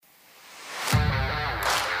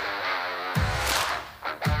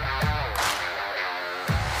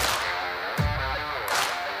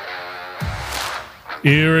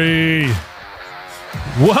Erie.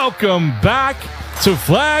 Welcome back to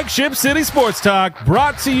Flagship City Sports Talk,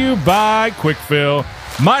 brought to you by Quick Fill.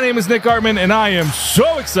 My name is Nick Artman, and I am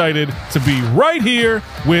so excited to be right here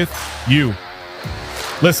with you.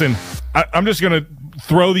 Listen, I'm just going to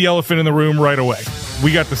throw the elephant in the room right away.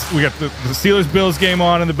 We got the Steelers-Bills game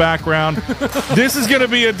on in the background. This is going to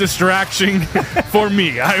be a distraction for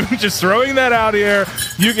me. I'm just throwing that out here.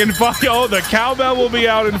 You can follow. The cowbell will be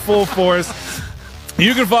out in full force.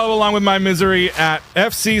 You can follow along with my misery at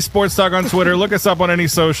FC Sports Talk on Twitter. Look us up on any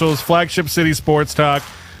socials, Flagship City Sports Talk.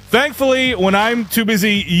 Thankfully, when I'm too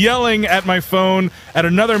busy yelling at my phone at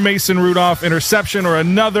another Mason Rudolph interception or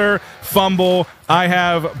another fumble, I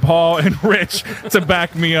have Paul and Rich to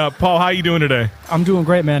back me up. Paul, how you doing today? I'm doing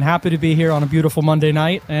great, man. Happy to be here on a beautiful Monday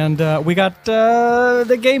night. And we got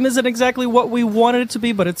the game isn't exactly what we wanted it to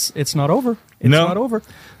be, but it's not over. It's not over.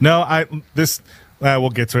 No, we'll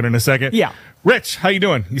get to it in a second. Yeah. Rich, how you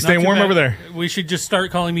doing? You staying warm over there? We should just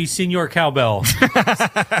start calling me Senior Cowbell.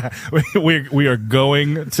 we are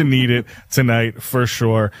going to need it tonight for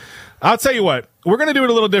sure. I'll tell you what, we're going to do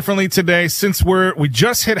it a little differently today since we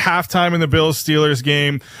just hit halftime in the Bills-Steelers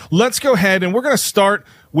game. Let's go ahead and we're going to start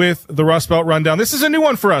with the Rust Belt Rundown. This is a new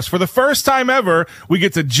one for us. For the first time ever, we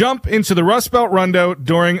get to jump into the Rust Belt Rundown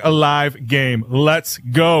during a live game. Let's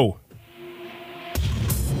go.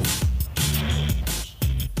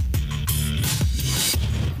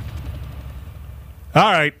 All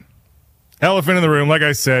right. Elephant in the room, like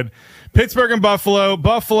I said. Pittsburgh and Buffalo.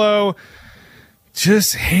 Buffalo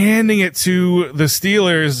just handing it to the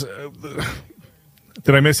Steelers.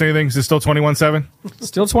 Did I miss anything? Is it still 21-7?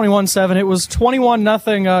 Still 21-7. It was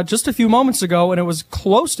 21-0 just a few moments ago, and it was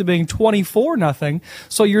close to being 24-0.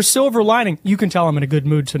 So your silver lining, you can tell I'm in a good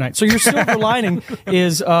mood tonight. So your silver lining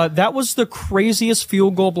is that was the craziest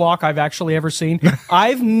field goal block I've actually ever seen.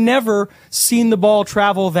 I've never seen the ball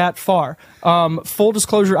travel that far. Full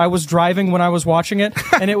disclosure, I was driving when I was watching it,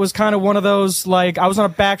 and it was kind of one of those, like, I was on a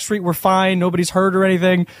back street, we're fine, nobody's hurt or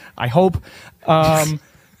anything, I hope.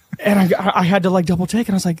 And I had to like double take,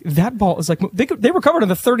 and I was like, that ball is like, they recovered on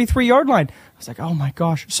the 33-yard line. I was like, oh my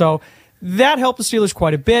gosh. So that helped the Steelers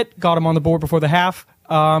quite a bit, got them on the board before the half.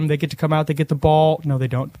 They get to come out, they get the ball. No, they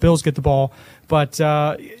don't. The Bills get the ball. But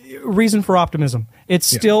reason for optimism.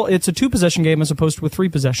 It's a 2-possession game as opposed to a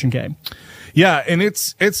 3-possession game. Yeah, and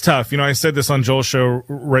it's tough. You know, I said this on Joel's show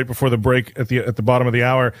right before the break at the bottom of the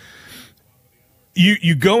hour.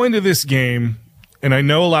 You go into this game, and I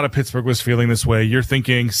know a lot of Pittsburgh was feeling this way. You're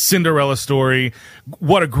thinking Cinderella story.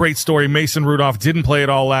 What a great story. Mason Rudolph didn't play at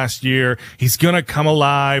all last year. He's going to come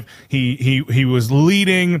alive. He was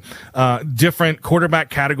leading different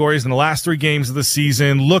quarterback categories in the last 3 games of the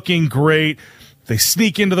season, looking great. They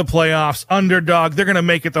sneak into the playoffs, underdog. They're going to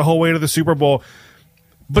make it the whole way to the Super Bowl.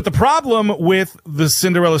 But the problem with the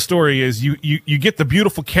Cinderella story is you get the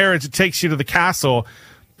beautiful carriage that takes you to the castle.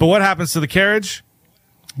 But what happens to the carriage?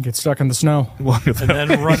 Get stuck in the snow, and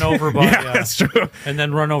then run over by that's true. And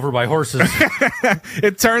then run over by horses.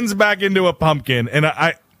 It turns back into a pumpkin, and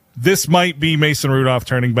this might be Mason Rudolph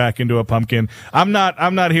turning back into a pumpkin. I'm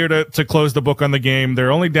not here to close the book on the game. They're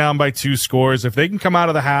only down by 2 scores. If they can come out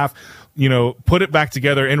of the half, put it back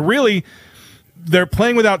together, and really, they're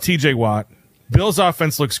playing without T.J. Watt. Bills'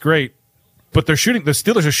 offense looks great, but the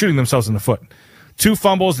Steelers are shooting themselves in the foot. 2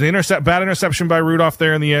 fumbles, bad interception by Rudolph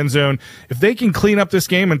there in the end zone. If they can clean up this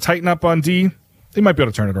game and tighten up on D, they might be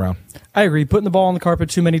able to turn it around. I agree. Putting the ball on the carpet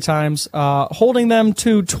too many times. Holding them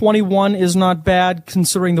to 21 is not bad,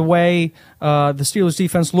 considering the way the Steelers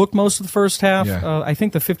defense looked most of the first half. Yeah. I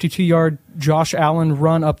think the 52-yard Josh Allen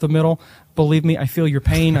run up the middle. Believe me, I feel your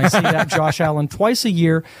pain. I see that Josh Allen twice a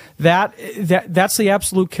year. That's the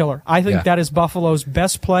absolute killer. I think that is Buffalo's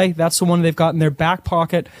best play. That's the one they've got in their back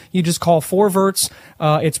pocket. You just call 4 verts.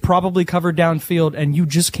 It's probably covered downfield, and you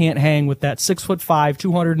just can't hang with that 6'5",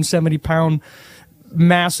 270-pound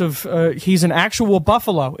massive. He's an actual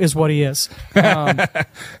Buffalo, is what he is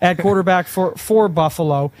at quarterback for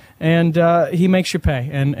Buffalo, and he makes you pay.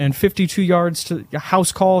 And 52 yards to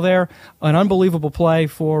house call there, an unbelievable play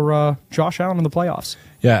for Josh Allen in the playoffs.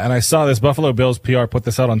 Yeah, and I saw this. Buffalo Bills PR put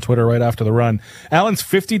this out on Twitter right after the run. Allen's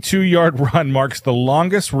 52-yard run marks the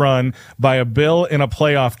longest run by a Bill in a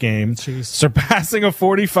playoff game, surpassing a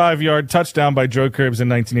 45-yard touchdown by Joe Cribbs in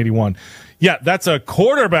 1981. Yeah, that's a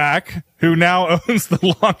quarterback who now owns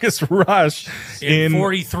the longest rush in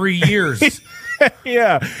 43 years.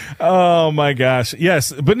 Yeah. Oh, my gosh.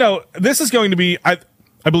 Yes. But no, this is going to be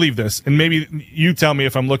I believe this, and maybe you tell me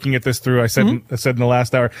if I'm looking at this through, I said in the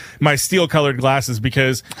last hour, my steel-colored glasses,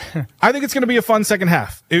 because I think it's going to be a fun second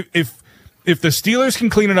half. If the Steelers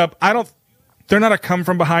can clean it up, I don't they're not a come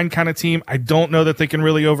from behind kind of team. I don't know that they can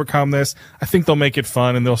really overcome this. I think they'll make it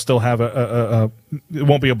fun, and they'll still have it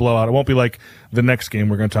won't be a blowout. It won't be like the next game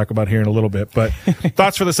we're going to talk about here in a little bit. But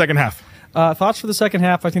thoughts for the second half? Thoughts for the second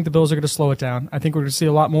half, I think the Bills are going to slow it down. I think we're going to see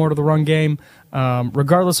a lot more to the run game.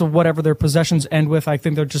 Regardless of whatever their possessions end with, I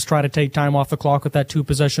think they'll just try to take time off the clock with that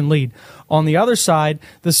 2-possession lead. On the other side,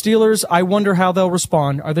 the Steelers, I wonder how they'll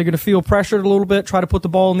respond. Are they going to feel pressured a little bit, try to put the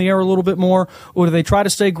ball in the air a little bit more, or do they try to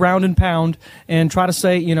stay ground and pound and try to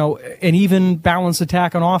stay, an even balanced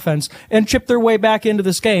attack on offense and chip their way back into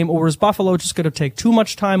this game? Or is Buffalo just going to take too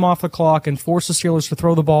much time off the clock and force the Steelers to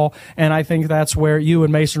throw the ball? And I think that's where you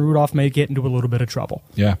and Mason Rudolph may get into a little bit of trouble.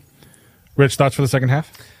 Yeah. Rich, thoughts for the second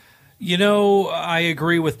half? I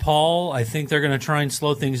agree with Paul. I think they're going to try and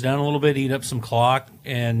slow things down a little bit, eat up some clock,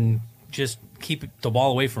 and just keep the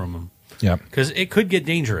ball away from them. Yeah. Because it could get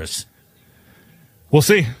dangerous. We'll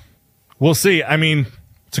see. I mean,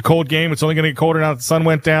 it's a cold game. It's only going to get colder now that the sun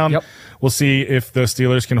went down. Yep. We'll see if the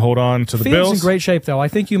Steelers can hold on to the Field's Bills. in great shape, though. I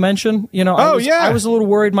think you mentioned, I was a little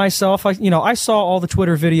worried myself. I saw all the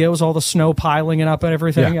Twitter videos, all the snow piling up and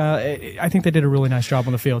everything. Yeah. I think they did a really nice job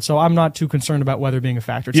on the field, so I'm not too concerned about weather being a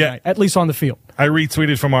factor tonight, at least on the field. I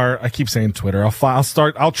retweeted from I keep saying Twitter.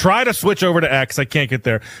 I'll try to switch over to X. I can't get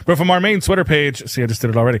there. But from our main Twitter page, see, I just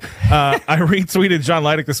did it already. I retweeted John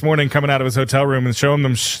Leidick this morning coming out of his hotel room and showing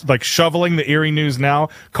them shoveling the Erie News Now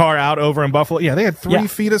car out over in Buffalo. Yeah, they had 3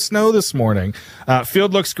 feet of snow this morning.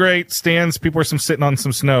 Field looks great. Stands, people are sitting on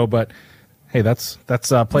some snow, but hey, that's playoff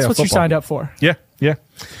That's what football. you signed up for. Yeah.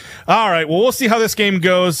 All right, well, we'll see how this game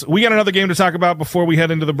goes. We got another game to talk about before we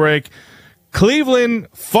head into the break. Cleveland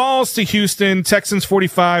falls to Houston. Texans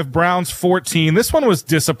 45, Browns 14. This one was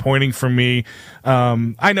disappointing for me.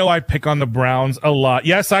 I know I pick on the Browns a lot.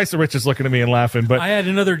 Yes, Rich is looking at me and laughing, but I had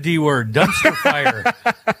another D word, dumpster fire.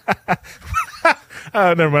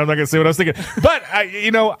 Never mind. I'm not going to say what I was thinking. But,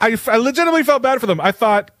 I legitimately felt bad for them. I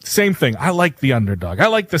thought, same thing. I like the underdog. I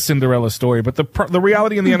like the Cinderella story. But the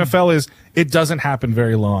reality in the NFL is it doesn't happen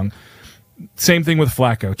very long. Same thing with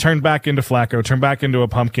Flacco. Turned back into Flacco. Turned back into a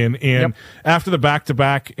pumpkin. And after the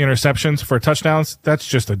back-to-back interceptions for touchdowns, that's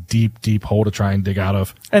just a deep, deep hole to try and dig out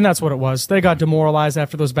of. And that's what it was. They got demoralized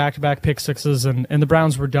after those back-to-back pick sixes, and the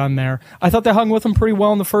Browns were done there. I thought they hung with them pretty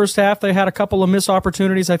well in the first half. They had a couple of missed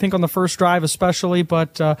opportunities, I think, on the first drive especially,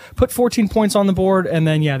 but put 14 points on the board, and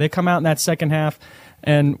then, they come out in that second half,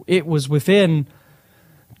 and it was within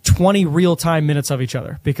 20 real-time minutes of each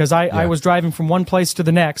other because I was driving from one place to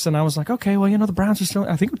the next, and I was like, okay, well, the Browns are still,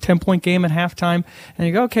 I think, a 10-point game at halftime. And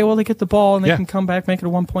you go, okay, well, they get the ball, and they can come back, make it a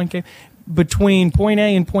 1-point game. Between point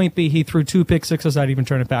A and point B, he threw 2 pick sixes. I'd even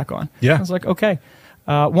turn it back on. Yeah. I was like, okay.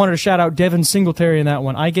 Wanted to shout out Devin Singletary in that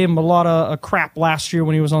one. I gave him a lot of crap last year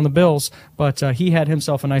when he was on the Bills, but he had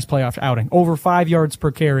himself a nice playoff outing. Over 5 yards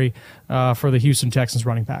per carry for the Houston Texans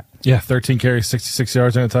running back. Yeah, 13 carries, 66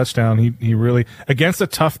 yards and a touchdown. He really, against a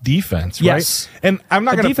tough defense, right? Yes. And I'm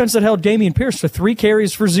not going to... defense that held Dameon Pierce to 3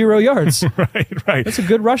 carries for 0 yards. Right. That's a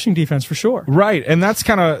good rushing defense for sure. Right, and that's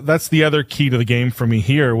the other key to the game for me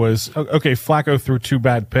here was, okay, Flacco threw 2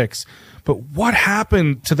 bad picks, but what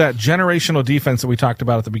happened to that generational defense that we talked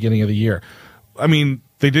about at the beginning of the year? I mean,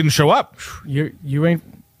 they didn't show up. You ain't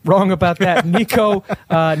wrong about that. Nico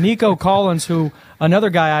Collins, who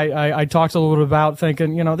another guy I talked a little bit about,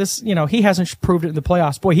 thinking, he hasn't proved it in the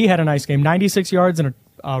playoffs. Boy, he had a nice game, 96 yards and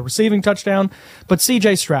a receiving touchdown. But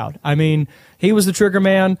C.J. Stroud, I mean, he was the trigger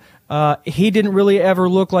man. He didn't really ever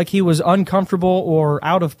look like he was uncomfortable or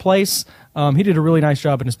out of place. He did a really nice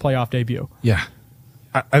job in his playoff debut. Yeah.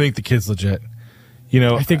 I think the kid's legit.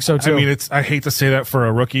 I think so too. I mean, I hate to say that for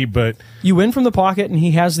a rookie, but you win from the pocket, and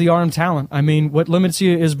he has the arm talent. I mean, what limits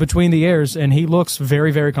you is between the ears, and he looks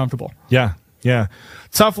very, very comfortable. Yeah.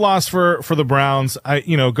 Tough loss for the Browns.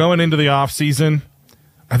 Going into the offseason,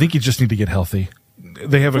 I think you just need to get healthy.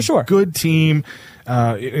 They have a good team.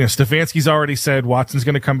 Stefanski's already said Watson's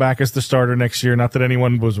going to come back as the starter next year. Not that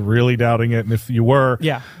anyone was really doubting it, and if you were,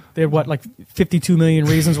 they had 52 million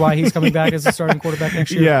reasons why he's coming back as the starting quarterback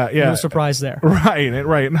next year. Yeah. No surprise there. Right.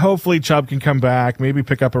 And hopefully Chubb can come back, maybe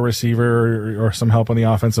pick up a receiver or some help on the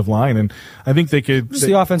offensive line. And I think they could.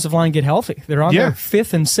 The offensive line get healthy. They're on their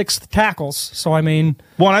 5th and 6th tackles. So I mean,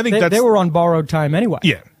 I think they were on borrowed time anyway.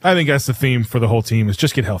 Yeah. I think that's the theme for the whole team is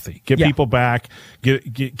just get healthy, get people back,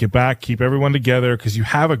 get back, keep everyone together because you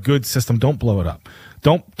have a good system. Don't blow it up.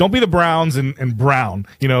 Don't be the Browns and Brown.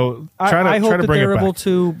 I hope that they're able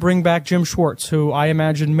to bring back Jim Schwartz, who I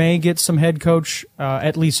imagine may get some head coach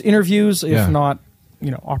at least interviews, if not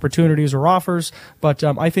opportunities or offers. But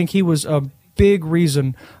I think he was a big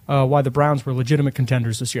reason why the Browns were legitimate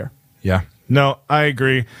contenders this year. Yeah. No, I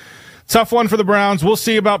agree. Tough one for the Browns. We'll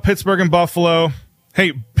see about Pittsburgh and Buffalo.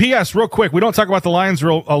 Hey, P.S. real quick, we don't talk about the Lions a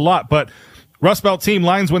lot, but Rust Belt team,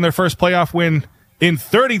 Lions win their first playoff win in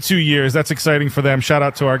 32 years. That's exciting for them. Shout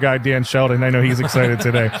out to our guy, Dan Sheldon. I know he's excited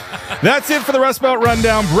today. That's it for the Rust Belt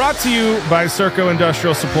Rundown, brought to you by Serco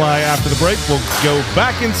Industrial Supply. After the break, we'll go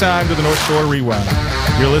back in time to the North Shore Rewind.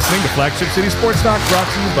 You're listening to Flagship City Sports Talk,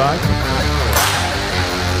 brought to you by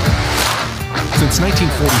Since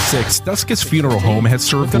 1946, Duskus Funeral Home has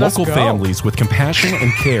served local families with compassion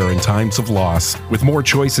and care in times of loss. With more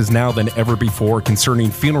choices now than ever before concerning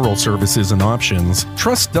funeral services and options,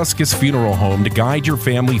 trust Duskus Funeral Home to guide your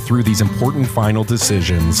family through these important final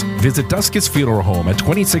decisions. Visit Duskus Funeral Home at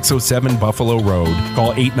 2607 Buffalo Road.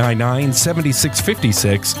 Call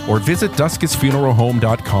 899-7656 or visit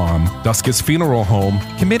DuskusFuneralHome.com. Duskus Funeral Home,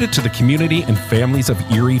 committed to the community and families of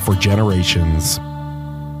Erie for generations.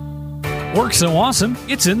 Work so awesome,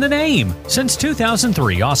 it's in the name. Since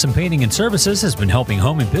 2003, Awesome Painting and Services has been helping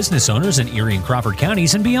home and business owners in Erie and Crawford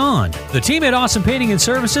counties and beyond. The team at Awesome Painting and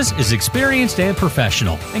Services is experienced and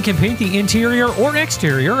professional and can paint the interior or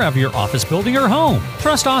exterior of your office building or home.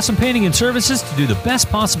 Trust Awesome Painting and Services to do the best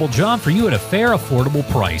possible job for you at a fair, affordable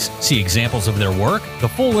price. See examples of their work, the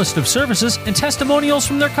full list of services, and testimonials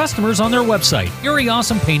from their customers on their website,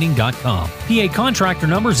 erieawesomepainting.com. PA contractor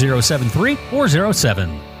number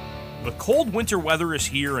 073-407. The cold winter weather is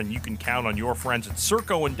here, and you can count on your friends at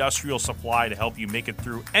Serco Industrial Supply to help you make it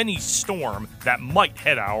through any storm that might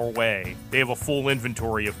head our way. They have a full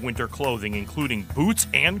inventory of winter clothing, including boots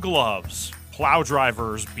and gloves. Plow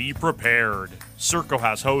drivers, be prepared. Serco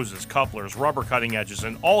has hoses, couplers, rubber cutting edges,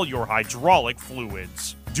 and all your hydraulic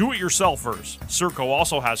fluids. Do-it-yourselfers. Serco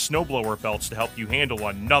also has snowblower belts to help you handle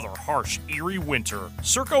another harsh Erie winter.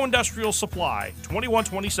 Serco Industrial Supply,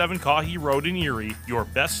 2127 Cahee Road in Erie, your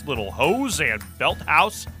best little hose and belt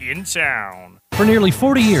house in town. For nearly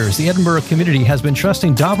 40 years, the Edinburgh community has been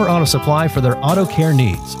trusting Dauber Auto Supply for their auto care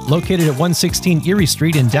needs. Located at 116 Erie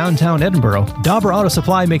Street in downtown Edinburgh, Dauber Auto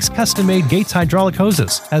Supply makes custom-made Gates hydraulic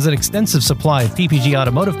hoses, has an extensive supply of PPG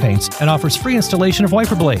automotive paints, and offers free installation of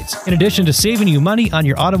wiper blades, in addition to saving you money on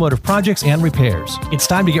your automotive projects and repairs. It's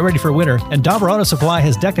time to get ready for winter, and Dauber Auto Supply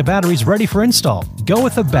has Deca batteries ready for install. Go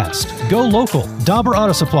with the best. Go local. Dauber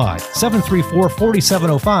Auto Supply,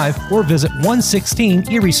 734-4705, or visit 116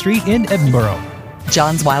 Erie Street in Edinburgh.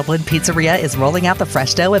 John's Wildwood Pizzeria is rolling out the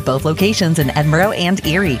fresh dough at both locations in Edinburgh and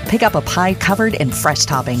Erie. Pick up a pie covered in fresh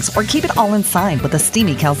toppings or keep it all inside with a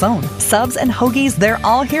steamy calzone. Subs and hoagies, they're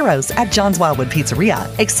all heroes at John's Wildwood Pizzeria.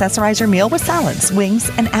 Accessorize your meal with salads, wings,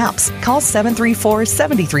 and apps. Call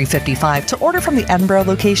 734-7355 to order from the Edinburgh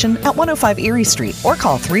location at 105 Erie Street or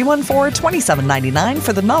call 314-2799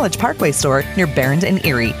 for the Knowledge Parkway store near Barron and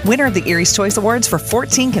Erie. Winner of the Erie's Choice Awards for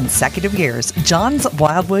 14 consecutive years.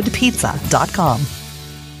 John'sWildwoodPizza.com.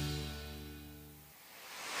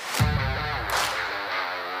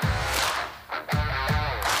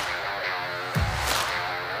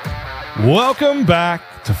 Welcome back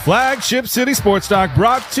to Flagship City Sports Talk,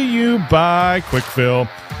 brought to you by Quickfill.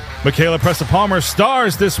 Michaela Pressa-Palmer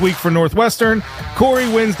stars this week for Northwestern. Corey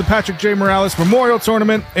wins the Patrick J. Morales Memorial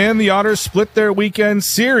Tournament, and the Otters split their weekend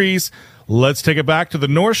series. Let's take it back to the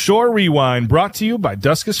North Shore Rewind, brought to you by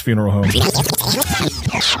Duskus Funeral Home.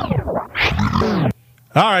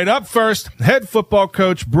 All right, up first, head football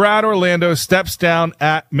coach Brad Orlando steps down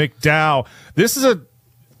at McDowell. This is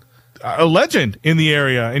a legend in the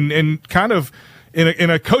area and kind of in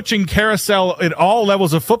a coaching carousel at all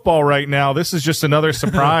levels of football right now. This is just another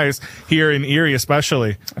surprise here in Erie,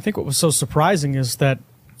 especially. I think what was so surprising is that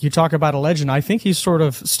you talk about a legend. I think he's sort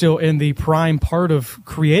of still in the prime part of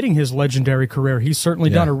creating his legendary career. He's certainly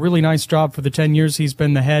done a really nice job for the 10 years he's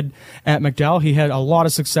been the head at McDowell. He had a lot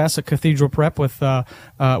of success at Cathedral Prep with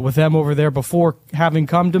them over there before having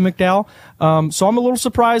come to McDowell. So I'm a little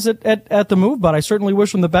surprised at the move, but I certainly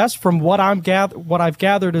wish him the best. From what I've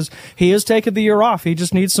gathered is he is taking the year off. He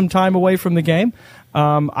just needs some time away from the game.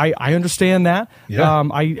 I understand that. Yeah.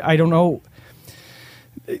 I don't know.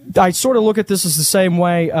 I sort of look at this as the same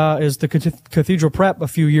way as the Cathedral Prep a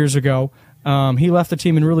few years ago. He left the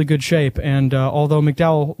team in really good shape, and although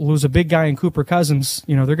McDowell lose a big guy in Cooper Cousins,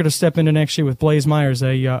 they're going to step into next year with Blaze Myers,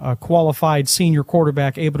 a qualified senior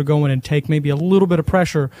quarterback, able to go in and take maybe a little bit of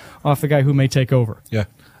pressure off the guy who may take over. Yeah.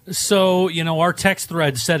 So, our text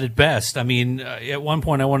thread said it best. I mean, at one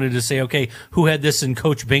point I wanted to say, okay, who had this in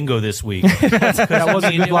Coach Bingo this week? That was a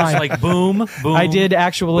good line. It was like boom, boom. I did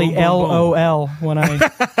actually boom, boom, LOL boom. When I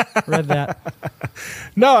read that.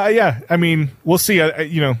 No, yeah. I mean, we'll see.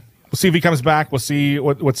 We'll see if he comes back. We'll see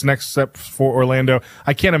what's next step for Orlando.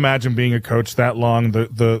 I can't imagine being a coach that long.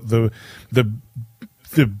 The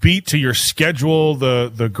the beat to your schedule,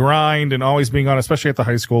 the grind, and always being on, especially at the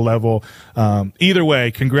high school level. Either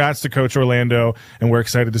way, congrats to Coach Orlando, and we're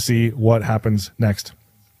excited to see what happens next.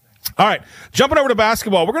 All right, jumping over to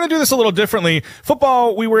basketball. We're going to do this a little differently.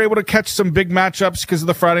 Football, we were able to catch some big matchups because of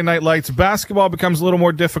the Friday night lights. Basketball becomes a little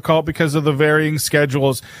more difficult because of the varying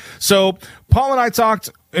schedules. So Paul and I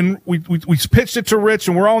talked, and we pitched it to Rich,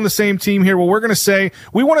 and we're all on the same team here. Well, we're going to say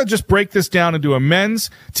we want to just break this down into a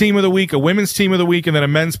men's team of the week, a women's team of the week, and then a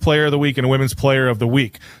men's player of the week and a women's player of the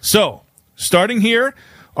week. So starting here,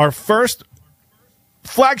 our first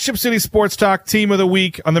Flagship City Sports Talk team of the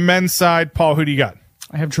week on the men's side. Paul, who do you got?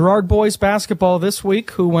 I have Girard boys basketball this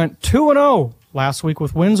week, who went 2-0 last week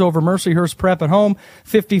with wins over Mercyhurst Prep at home,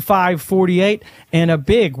 55-48, and a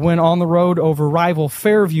big win on the road over rival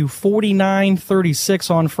Fairview,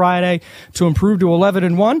 49-36 on Friday to improve to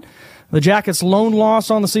 11-1. The Jackets' lone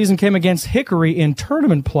loss on the season came against Hickory in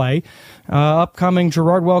tournament play. Upcoming,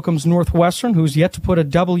 Girard welcomes Northwestern, who's yet to put a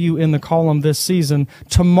W in the column this season,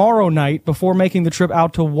 tomorrow night before making the trip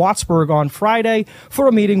out to Wattsburg on Friday for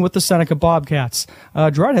a meeting with the Seneca Bobcats.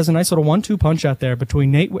 Girard has a nice little 1-2 punch out there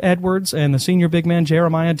between Nate Edwards and the senior big man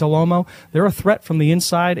Jeremiah Delomo. They're a threat from the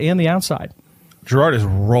inside and the outside. Girard is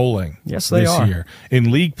rolling. Yes, they this are. Year.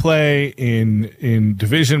 In league play, in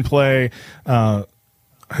division play.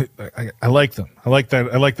 I like them. I like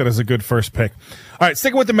that as a good first pick. All right,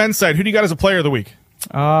 sticking with the men's side, who do you got as a player of the week?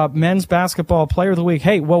 Men's basketball player of the week.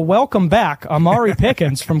 Hey, well, welcome back, Amari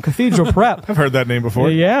Pickens from Cathedral Prep. I've heard that name before.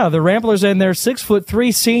 Yeah, the Ramblers and their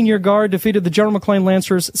 6'3" senior guard defeated the General McLean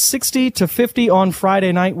Lancers 60-50 on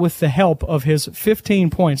Friday night with the help of his 15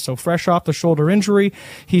 points. So fresh off the shoulder injury,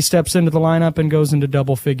 he steps into the lineup and goes into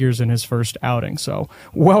double figures in his first outing. So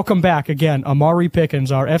welcome back again, Amari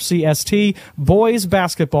Pickens, our FCST boys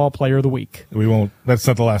basketball player of the week. That's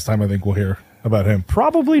not the last time I think we'll hear about him.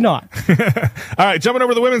 Probably not. All right, jumping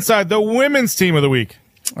over to the women's side, the women's team of the week.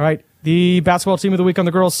 All right, the basketball team of the week on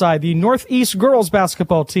the girls' side, the Northeast girls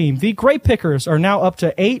basketball team. The Grape Pickers are now up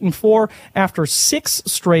to 8-4 after 6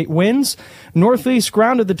 straight wins. Northeast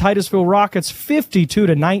grounded the Titusville Rockets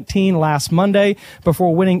 52-19 last Monday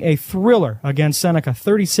before winning a thriller against Seneca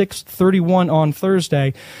 36-31 on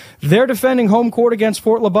Thursday. They're defending home court against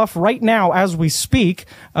Fort LaBeouf right now as we speak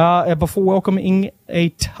before welcoming a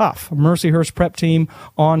tough Mercyhurst Prep team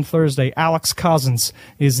on Thursday. Alex Cousins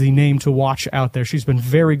is the name to watch out there. She's been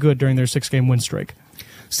very good during their 6-game win streak.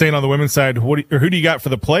 Staying on the women's side, who do you got for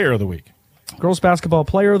the player of the week? Girls basketball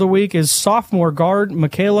player of the week is sophomore guard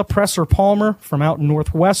Michaela Presser-Palmer from out in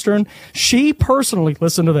Northwestern. She personally,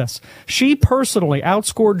 listen to this,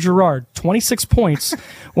 outscored Girard 26 points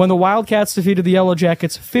when the Wildcats defeated the Yellow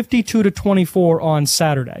Jackets 52-24 on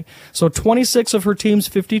Saturday. So 26 of her team's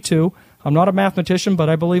 52. I'm not a mathematician, but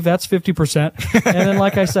I believe that's 50%. And then,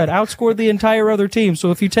 like I said, outscored the entire other team.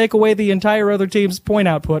 So if you take away the entire other team's point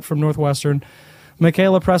output from Northwestern,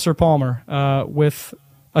 Michaela Presser-Palmer with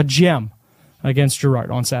a gem against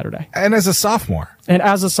Girard on Saturday. And as a sophomore.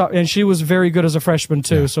 And she was very good as a freshman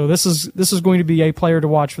too. Yeah. So this is going to be a player to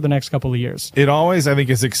watch for the next couple of years. It always, I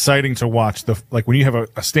think, is exciting to watch when you have a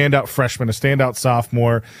standout freshman, a standout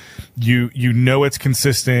sophomore, you know it's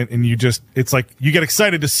consistent, and it's like you get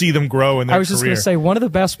excited to see them grow in their career. I was just going to say, one of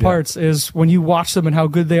the best parts is when you watch them and how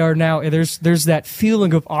good they are now, and there's that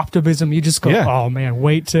feeling of optimism. You just go, oh man,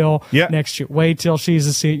 wait till next year. Wait till she's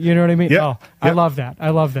a senior. You know what I mean? Oh, I love that.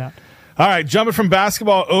 I love that. All right, jumping from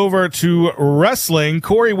basketball over to wrestling,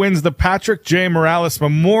 Corey wins the Patrick J. Morales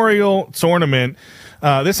Memorial Tournament.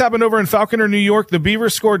 This happened over in Falconer, New York. The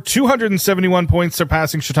Beavers scored 271 points,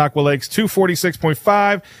 surpassing Chautauqua Lake's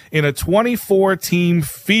 246.5 in a 24-team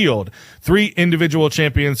field. 3 individual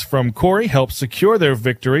champions from Corey helped secure their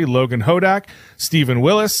victory: Logan Hodak, Stephen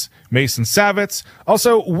Willis, Mason Savitz.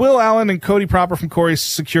 Also, Will Allen and Cody Proper from Corey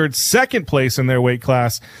secured second place in their weight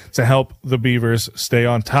class to help the Beavers stay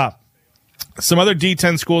on top. Some other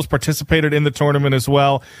D10 schools participated in the tournament as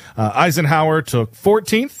well. Eisenhower took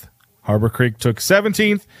 14th. Harbor Creek took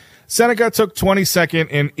 17th. Seneca took 22nd.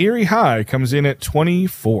 And Erie High comes in at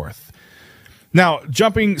 24th. Now,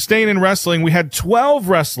 staying in wrestling, we had 12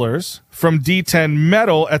 wrestlers from D10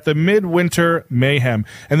 medal at the Midwinter Mayhem.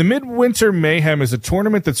 And the Midwinter Mayhem is a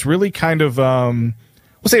tournament that's really kind of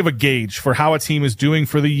we'll say, of a gauge for how a team is doing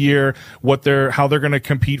for the year, how they're going to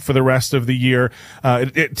compete for the rest of the year.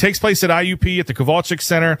 It takes place at IUP at the Kowalczyk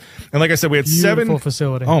Center. And like I said, we had Beautiful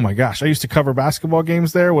facility. Oh my gosh. I used to cover basketball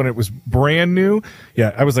games there when it was brand new.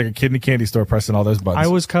 Yeah. I was like a kid in a candy store pressing all those buttons. I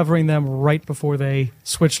was covering them right before they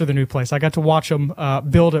switched to the new place. I got to watch them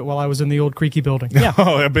build it while I was in the old creaky building. Yeah.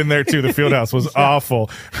 Oh, I've been there too. The field house was awful.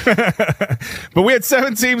 But we had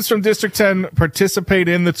 7 teams from District 10 participate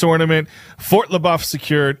in the tournament. Fort LaBeouf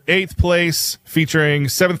secured 8th place, featuring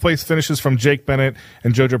 7th place finishes from Jake Bennett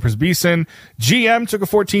and JoJo Prisbeeson. GM took a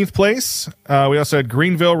 14th place. We also had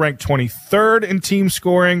Greenville ranked 23rd in team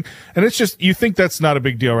scoring. And it's just, you think that's not a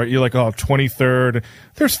big deal, right? You're like, oh, 23rd.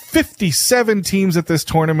 There's 57 teams at this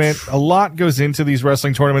tournament. A lot goes into these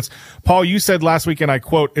wrestling tournaments. Paul, you said last week, and I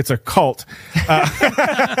quote, it's a cult.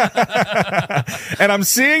 And I'm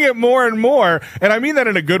seeing it more and more. And I mean that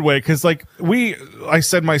in a good way, because I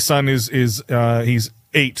said my son he's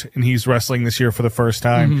 8 and he's wrestling this year for the first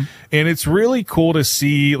time. Mm-hmm. And it's really cool to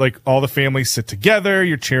see like all the families sit together.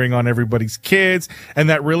 You're cheering on everybody's kids. And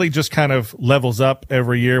that really just kind of levels up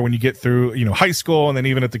every year when you get through, high school and then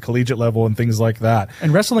even at the collegiate level and things like that.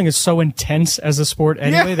 And wrestling is so intense as a sport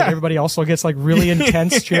anyway that everybody also gets like really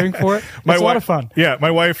intense cheering for it. It's a lot of fun. Yeah.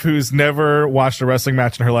 My wife, who's never watched a wrestling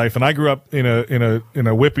match in her life, and I grew up in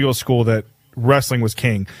a Whitfield school that wrestling was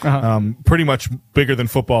king, pretty much bigger than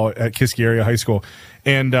football at Kiski Area High School.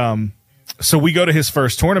 And so we go to his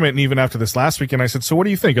first tournament, and even after this last weekend, I said, so what do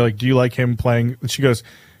you think? Like, do you like him playing? And she goes,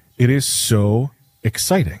 it is so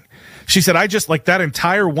exciting. She said, I just like that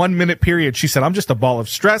entire 1 minute period. She said, I'm just a ball of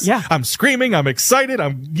stress. Yeah. I'm screaming. I'm excited.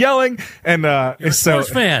 I'm yelling. And, You're a sports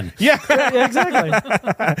fan. Yeah. Yeah, exactly.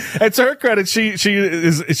 And to her credit, she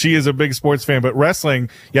is a big sports fan, but wrestling,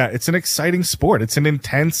 yeah, it's an exciting sport. It's an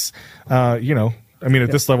intense, at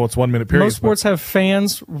this level, it's 1 minute period. Most sports have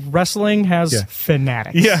fans. Wrestling has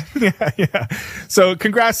fanatics. Yeah. So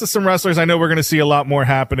congrats to some wrestlers. I know we're going to see a lot more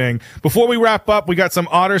happening. Before we wrap up, we got some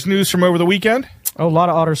Otters news from over the weekend. Oh, a lot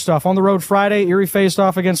of Otter stuff. On the road Friday, Erie faced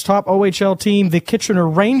off against top OHL team, the Kitchener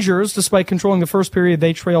Rangers. Despite controlling the first period,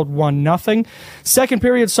 they trailed 1-0. Second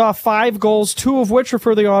period saw 5 goals, 2 of which were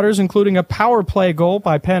for the Otters, including a power play goal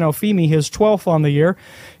by Panofimi, his 12th on the year.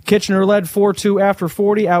 Kitchener led 4-2 after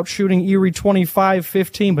 40, outshooting Erie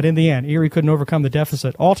 25-15, but in the end, Erie couldn't overcome the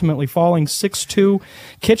deficit, ultimately falling 6-2.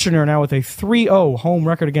 Kitchener now with a 3-0 home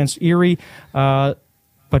record against Erie.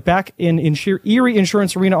 But back in Erie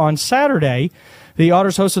Insurance Arena on Saturday, the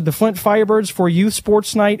Otters hosted the Flint Firebirds for Youth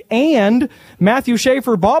Sports Night and Matthew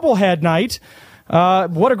Schaefer Bobblehead Night.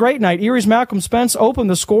 What a great night. Erie's Malcolm Spence opened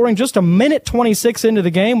the scoring just a minute 26 into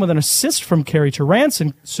the game with an assist from Kerry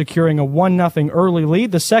Terranson, securing a 1-0 early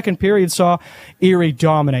lead. The second period saw Erie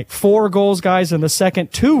dominate. 4 goals, guys, in the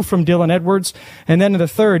second, 2 from Dylan Edwards. And then in the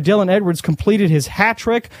third, Dylan Edwards completed his hat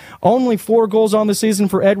trick. Only 4 goals on the season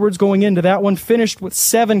for Edwards going into that one, finished with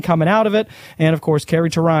 7 coming out of it. And of course, Kerry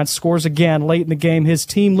Terranson scores again late in the game, his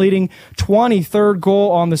team leading 23rd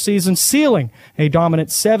goal on the season, sealing a dominant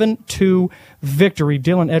 7-2 victory.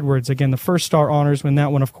 Dylan Edwards, again, the first star honors win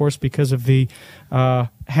that one, of course, because of the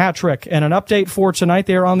hat trick. And an update for tonight.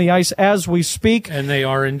 They are on the ice as we speak. And they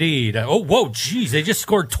are indeed. Oh, whoa, geez, they just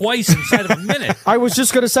scored twice inside of a minute. I was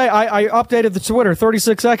just going to say, I updated the Twitter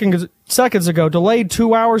 36 seconds ago. Delayed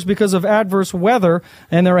 2 hours because of adverse weather,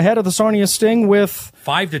 and they're ahead of the Sarnia Sting with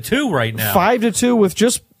 5-2 right now. 5-2 with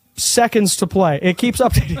just seconds to play. It keeps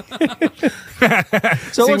updating.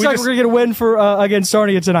 So it looks like we're going to get a win for against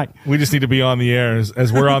Sarnia tonight. We just need to be on the air.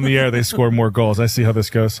 As we're on the air, they score more goals. I see how this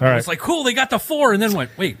goes. All right. It's like, cool, they got the 4 and then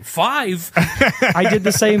went, wait, 5? I did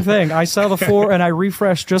the same thing. I saw the 4 and I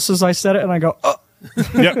refreshed just as I said it and I go, oh.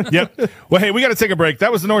 Yep. Well, hey, we got to take a break.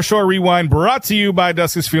 That was the North Shore Rewind, brought to you by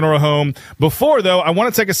Duskus Funeral Home. Before, though, I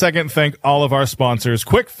want to take a second and thank all of our sponsors: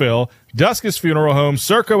 Quick Fill, Duskus Funeral Home,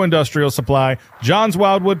 Serco Industrial Supply, John's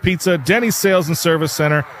Wildwood Pizza, Denny's Sales and Service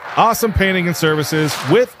Center, Awesome Painting and Services.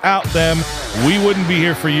 Without them, we wouldn't be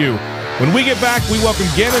here for you. When we get back, we welcome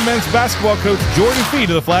Gannon men's basketball coach Jordan Fee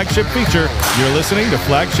to the flagship feature. You're listening to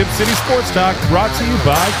Flagship City Sports Talk, brought to you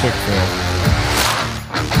by Quick Fill.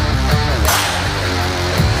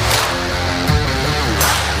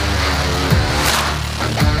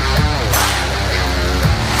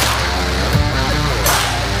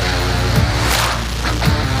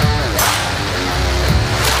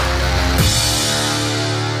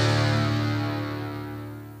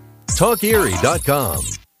 TalkErie.com.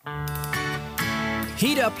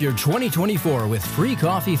 Heat up your 2024 with free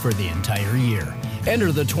coffee for the entire year.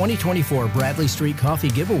 Enter the 2024 Bradley Street Coffee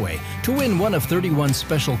Giveaway to win one of 31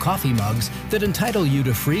 special coffee mugs that entitle you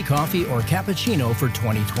to free coffee or cappuccino for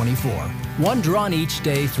 2024. One drawn each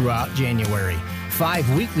day throughout January.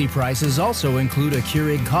 5 weekly prices also include a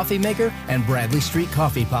Keurig coffee maker and Bradley Street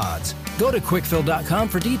coffee pods. Go to quickfill.com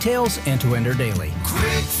for details and to enter daily.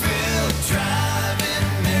 Quick Fill,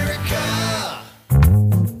 driving America.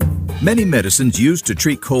 Many medicines used to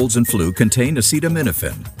treat colds and flu contain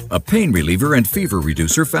acetaminophen, a pain reliever and fever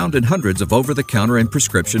reducer found in hundreds of over-the-counter and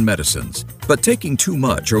prescription medicines. But taking too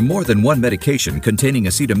much or more than one medication containing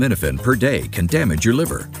acetaminophen per day can damage your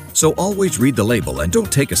liver. So always read the label and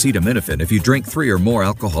don't take acetaminophen if you drink 3 or more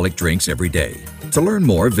alcoholic drinks every day. To learn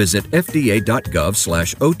more, visit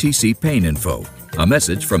fda.gov/OTC pain info. A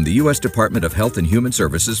message from the U.S. Department of Health and Human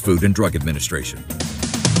Services Food and Drug Administration.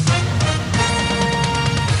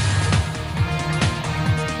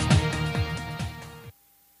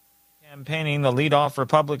 Campaigning, the leadoff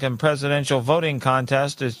Republican presidential voting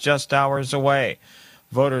contest is just hours away.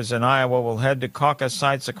 Voters in Iowa will head to caucus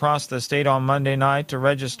sites across the state on Monday night to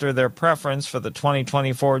register their preference for the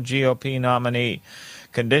 2024 GOP nominee.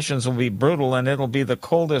 Conditions will be brutal, and it'll be the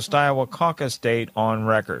coldest Iowa caucus date on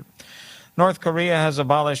record. North Korea has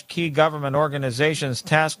abolished key government organizations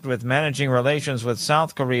tasked with managing relations with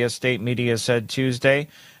South Korea, state media said Tuesday,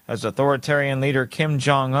 as authoritarian leader Kim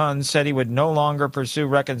Jong-un said he would no longer pursue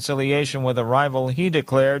reconciliation with a rival he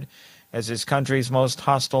declared as his country's most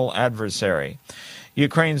hostile adversary.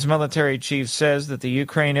 Ukraine's military chief says that the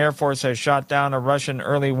Ukraine Air Force has shot down a Russian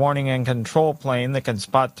early warning and control plane that can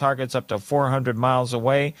spot targets up to 400 miles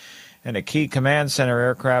away and a key command center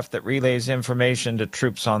aircraft that relays information to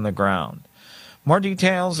troops on the ground. More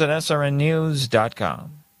details at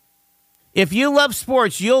srnnews.com. If you love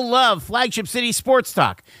sports, you'll love Flagship City Sports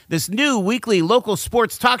Talk. This new weekly local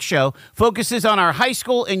sports talk show focuses on our high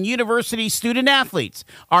school and university student athletes,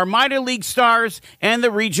 our minor league stars, and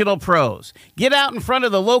the regional pros. Get out in front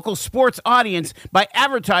of the local sports audience by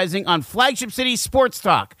advertising on Flagship City Sports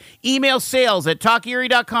Talk. Email sales at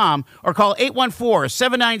talkerie.com or call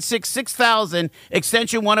 814-796-6000,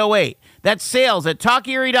 extension 108. That's sales at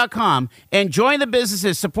talkerie.com, and join the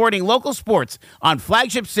businesses supporting local sports on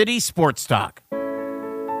Flagship City Sports Talk.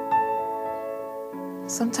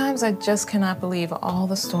 Sometimes I just cannot believe all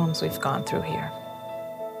the storms we've gone through here.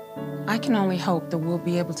 I can only hope that we'll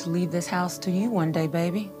be able to leave this house to you one day,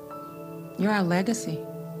 baby. You're our legacy.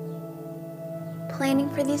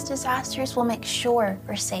 Planning for these disasters will make sure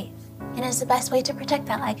we're safe, and is the best way to protect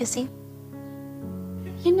that legacy.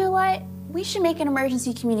 You know what? We should make an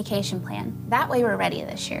emergency communication plan. That way we're ready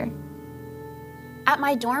this year. At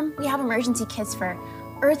my dorm, we have emergency kits for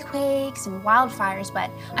earthquakes and wildfires, but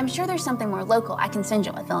I'm sure there's something more local I can send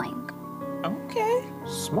you with the link. Okay,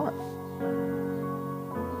 smart.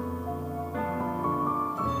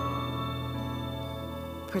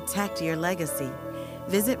 Protect your legacy.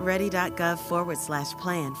 Visit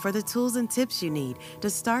ready.gov/plan for the tools and tips you need to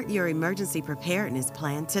start your emergency preparedness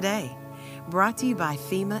plan today. Brought to you by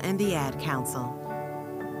FEMA and the Ad Council.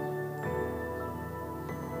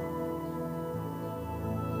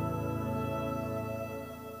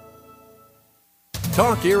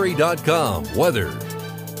 TalkErie.com weather.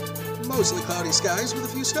 Mostly cloudy skies with a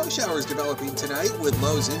few snow showers developing tonight with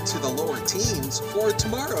lows into the lower teens. For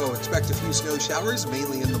tomorrow, expect a few snow showers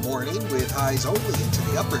mainly in the morning with highs only into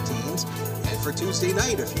the upper teens. And for Tuesday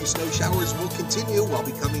night, a few snow showers will continue while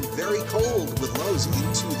becoming very cold with lows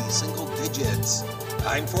into the single digits.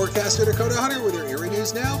 I'm forecaster Dakota Hunter with your Erie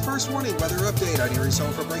News Now First Warning Weather Update on Erie's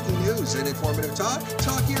home for breaking news and informative talk,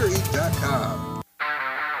 TalkErie.com.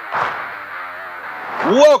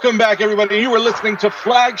 Welcome back, everybody. You are listening to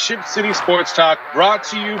Flagship City Sports Talk, brought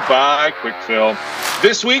to you by Quick Fill.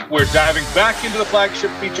 This week, we're diving back into the flagship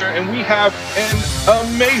feature, and we have an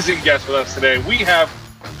amazing guest with us today. We have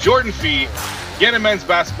Jordan Fee, Gannon men's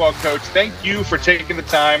basketball coach. Thank you for taking the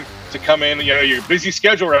time to come in. You know, your busy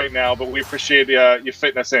schedule right now, but we appreciate you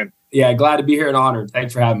fitting us in. Yeah, glad to be here and honored.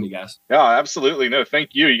 Thanks for having me, guys. Yeah, absolutely. No,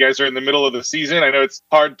 thank you. You guys are in the middle of the season. I know it's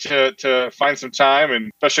hard to find some time, and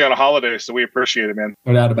especially on a holiday, so we appreciate it, man.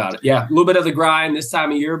 No doubt about it. Yeah, a little bit of the grind this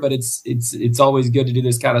time of year, but it's always good to do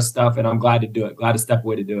this kind of stuff, and I'm glad to do it. Glad to step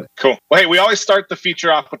away to do it. Cool. Well, hey, we always start the feature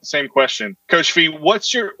off with the same question. Coach Fee,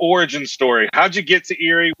 what's your origin story? How'd you get to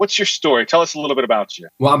Erie? What's your story? Tell us a little bit about you.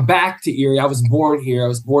 Well, I'm back to Erie. I was born here.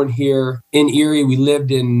 In Erie.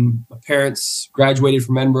 My parents graduated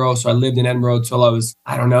from Edinboro, so I lived in Edinboro until I was,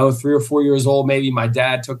 3 or 4 years old, maybe. My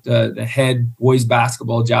dad took the head boys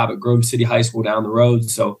basketball job at Grove City High School down the road.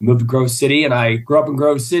 So moved to Grove City, and I grew up in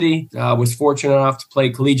Grove City. Was fortunate enough to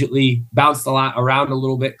play collegiately, bounced around a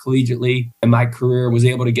little bit collegiately in my career, was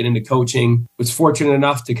able to get into coaching. Was fortunate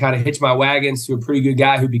enough to kind of hitch my wagons to a pretty good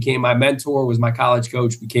guy who became my mentor, was my college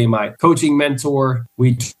coach, became my coaching mentor.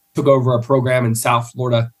 We took over a program in South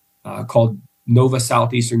Florida called Nova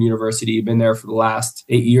Southeastern University. Been there for the last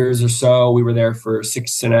 8 years or so. We were there for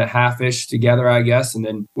 6.5-ish together, I guess, and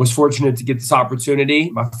then was fortunate to get this opportunity.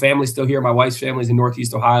 My family's still here. My wife's family's in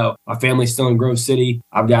Northeast Ohio. My family's still in Grove City.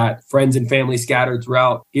 I've got friends and family scattered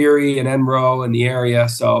throughout Erie and Enbro and the area.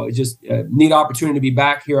 So it's just a neat opportunity to be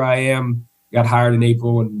back. Here I am. Got hired in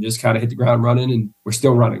April and just kind of hit the ground running, and we're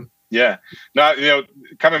still running. Yeah. Now,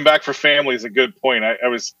 coming back for family is a good point. I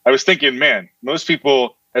was thinking, man, most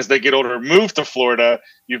people as they get older move to Florida.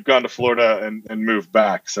 You've gone to Florida and moved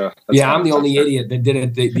back. So I'm the only idiot that did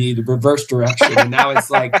it the reverse direction. And now it's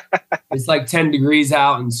like 10 degrees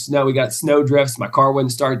out and snow. We got snow drifts. My car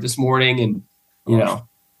wouldn't start this morning, and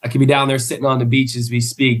I could be down there sitting on the beach as we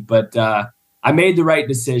speak. But I made the right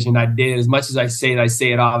decision. I did. As much as I say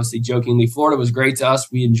it obviously jokingly. Florida was great to us.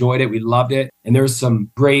 We enjoyed it. We loved it. And there's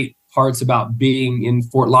some great parts about being in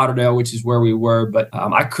Fort Lauderdale, which is where we were, but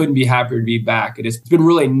I couldn't be happier to be back. It's been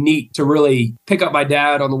really neat to really pick up my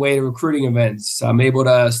dad on the way to recruiting events. I'm able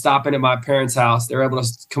to stop in at my parents' house. They're able to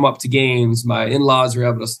come up to games. My in-laws are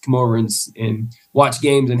able to come over and watch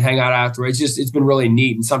games and hang out after. It's been really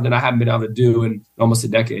neat and something I haven't been able to do in almost a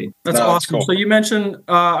decade. That's awesome. Cool. So you mentioned,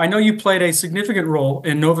 I know you played a significant role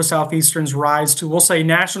in Nova Southeastern's rise to, we'll say,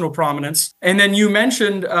 national prominence. And then you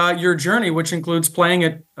mentioned your journey, which includes playing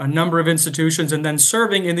at a number of institutions and then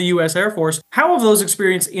serving in the U.S. Air Force. How have those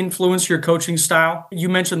experiences influenced your coaching style? You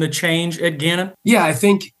mentioned the change at Gannon. Yeah, I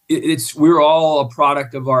think we're all a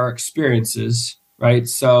product of our experiences, right?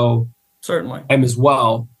 So certainly, I'm as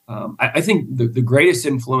well. I think the greatest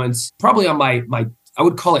influence probably on my I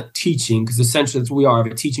would call it teaching, because essentially that's what we are. I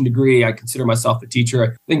have a teaching degree. I consider myself a teacher.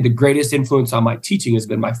 I think the greatest influence on my teaching has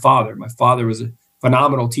been my father. My father was a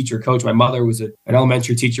phenomenal teacher coach. My mother was an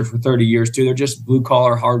elementary teacher for 30 years too. They're just blue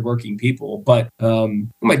collar, hardworking people. But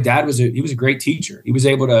my dad was a great teacher. He was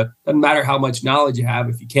able to, doesn't matter how much knowledge you have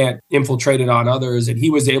if you can't infiltrate it on others. And he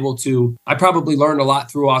was able to, I probably learned a lot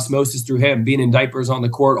through osmosis through him, being in diapers on the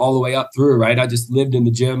court all the way up through, right? I just lived in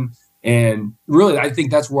the gym. And really, I think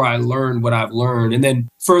that's where I learned what I've learned. And then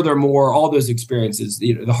furthermore, all those experiences,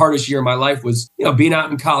 the hardest year of my life was, being out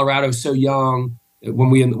in Colorado so young,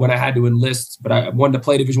 when I had to enlist, but I wanted to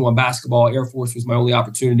play Division I basketball. Air Force was my only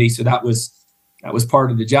opportunity. So that was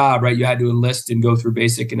part of the job, right? You had to enlist and go through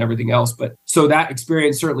basic and everything else. But so that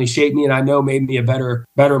experience certainly shaped me, and I know made me a better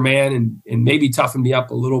man and maybe toughened me up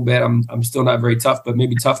a little bit. I'm still not very tough, but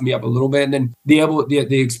maybe toughened me up a little bit. And then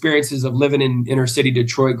the experiences of living in inner city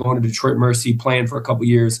Detroit, going to Detroit Mercy, playing for a couple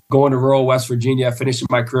years, going to rural West Virginia, finishing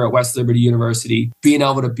my career at West Liberty University, being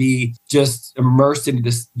able to be just immersed into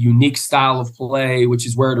this unique style of play, which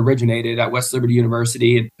is where it originated at West Liberty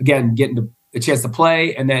University. And again, getting a chance to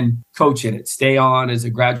play and then coach in it, stay on as a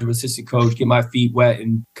graduate assistant coach, get my feet wet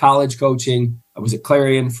in college coaching. I was at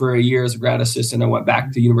Clarion for a year as a grad assistant. I went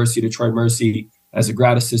back to University of Detroit Mercy as a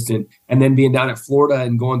grad assistant, and then being down at Florida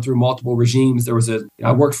and going through multiple regimes.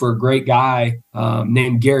 I worked for a great guy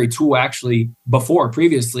named Gary Toole, actually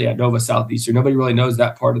previously at Nova Southeastern. Nobody really knows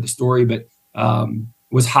that part of the story, but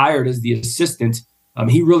was hired as the assistant.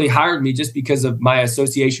 He really hired me just because of my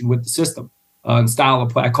association with the system. And style of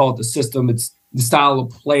play. I call it the system. It's the style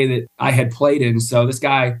of play that I had played in. So this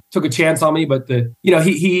guy took a chance on me, but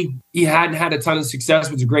he hadn't had a ton of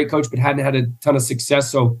success, was a great coach, but hadn't had a ton of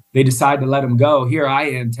success. So they decided to let him go. Here I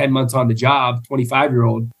am, 10 months on the job,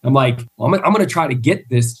 25-year-old. I'm like, well, I'm going to try to get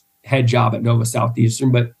this head job at Nova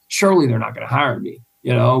Southeastern, but surely they're not going to hire me,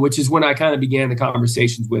 which is when I kind of began the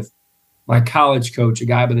conversations with my college coach, a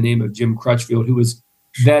guy by the name of Jim Crutchfield, who was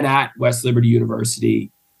then at West Liberty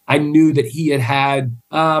University. I knew that he had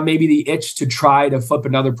maybe the itch to try to flip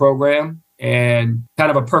another program, and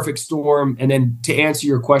kind of a perfect storm. And then to answer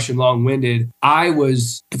your question long-winded,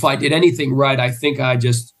 if I did anything right, I think I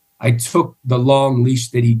took the long leash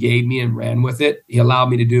that he gave me and ran with it. He allowed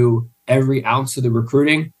me to do every ounce of the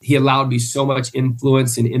recruiting. He allowed me so much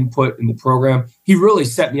influence and input in the program. He really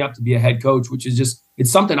set me up to be a head coach, which is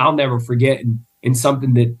it's something I'll never forget, and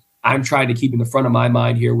something that I'm trying to keep in the front of my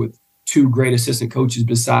mind here with two great assistant coaches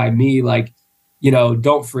beside me.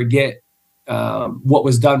 Don't forget what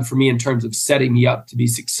was done for me in terms of setting me up to be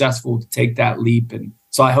successful, to take that leap. And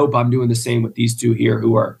so I hope I'm doing the same with these two here,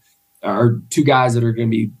 who are two guys that are going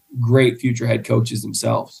to be great future head coaches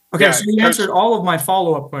themselves. Okay, yeah, so you answered all of my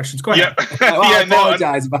follow-up questions. Go ahead. Yeah. I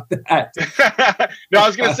apologize about that. No, I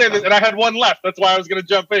was going to say this, and I had one left. That's why I was going to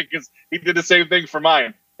jump in, because he did the same thing for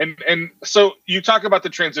mine. And so you talk about the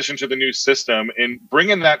transition to the new system and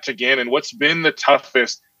bringing that to Gannon. What's been the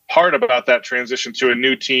toughest part about that transition to a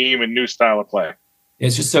new team and new style of play?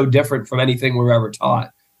 It's just so different from anything we're ever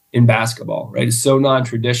taught in basketball, right? It's so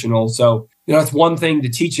non-traditional. So, it's one thing to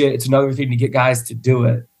teach it. It's another thing to get guys to do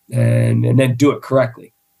it. and then do it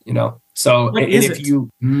correctly. So What and is if it?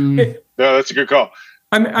 you No, that's a good call.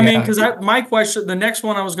 I mean, because my question, the next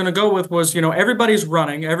one I was going to go with was, everybody's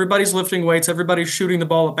running, everybody's lifting weights, everybody's shooting the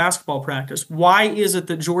ball at basketball practice. Why is it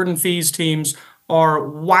that Jordan Fee's teams are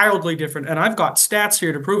wildly different? And I've got stats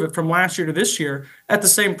here to prove it from last year to this year at the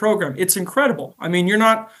same program. It's incredible. I mean, you're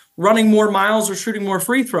not running more miles or shooting more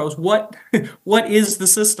free throws. What is the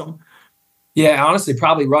system? Yeah, honestly,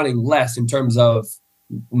 probably running less in terms of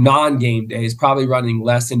non-game days, probably running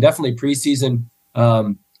less, and definitely preseason,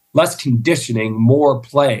 less conditioning, more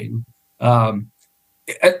playing. I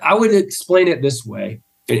would explain it this way,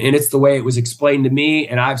 and it's the way it was explained to me,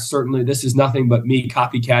 and this is nothing but me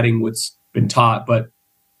copycatting what's been taught, but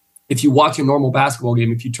if you watch a normal basketball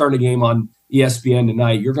game, if you turn a game on ESPN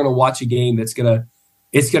tonight, you're going to watch a game that's going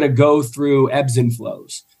to go through ebbs and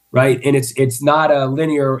flows. Right. And it's not a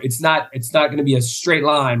linear, it's not going to be a straight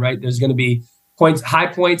line, right? There's going to be points, high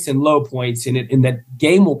points and low points in it. And that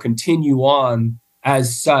game will continue on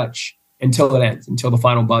as such until it ends, until the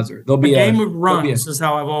final buzzer. There'll be a game of runs is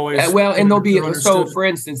how I've always. And there'll be, so for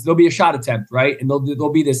instance, there'll be a shot attempt, right? And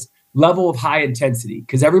there'll be this level of high intensity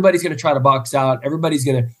because everybody's going to try to box out.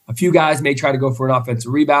 A few guys may try to go for an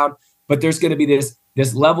offensive rebound, but there's going to be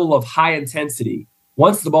this level of high intensity.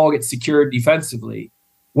 Once the ball gets secured defensively,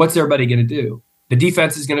 what's everybody going to do? The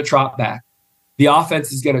defense is going to trot back. The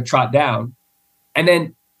offense is going to trot down. And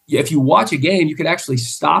then if you watch a game, you can actually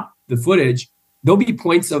stop the footage. There'll be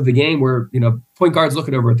points of the game where, point guard's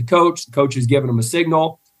looking over at the coach is giving them a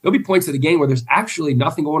signal. There'll be points of the game where there's actually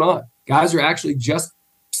nothing going on. Guys are actually just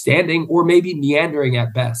standing or maybe meandering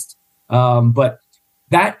at best. But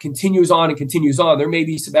that continues on and continues on. There may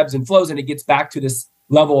be some ebbs and flows, and it gets back to this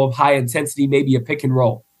level of high intensity, maybe a pick and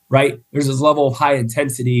roll. Right? There's this level of high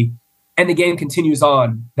intensity and the game continues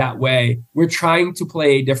on that way. We're trying to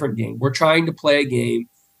play a different game. We're trying to play a game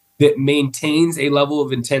that maintains a level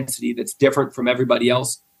of intensity that's different from everybody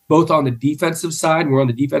else, both on the defensive side, we're on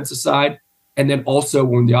the defensive side, and then also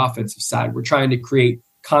on the offensive side. We're trying to create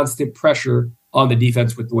constant pressure on the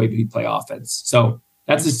defense with the way we play offense. So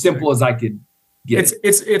that's as simple as I could get.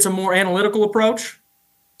 It's a more analytical approach?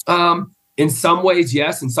 In some ways,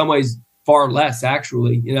 yes. In some ways, far less,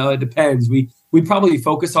 actually. It depends. We probably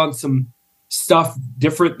focus on some stuff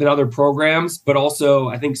different than other programs, but also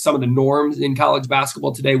I think some of the norms in college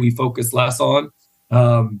basketball today we focus less on.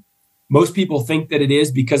 Most people think that it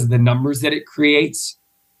is because of the numbers that it creates,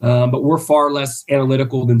 but we're far less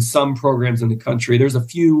analytical than some programs in the country. There's a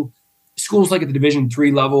few schools like at the Division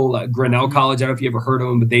III level, Grinnell College, I don't know if you ever heard of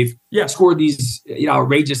them, but they've scored these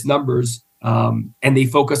outrageous numbers, and they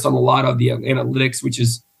focus on a lot of the analytics, which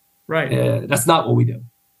is right. That's not what we do.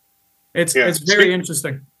 It's very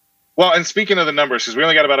interesting. Well, and speaking of the numbers, because we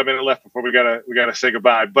only got about a minute left before we gotta say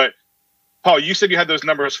goodbye. But Paul, you said you had those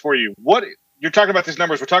numbers for you. What you're talking about these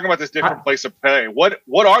numbers? We're talking about this different place of play. What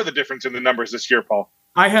are the difference in the numbers this year, Paul?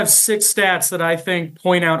 I have 6 stats that I think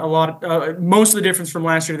point out a lot, most of the difference from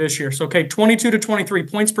last year to this year. So, 22 to 23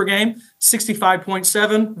 points per game,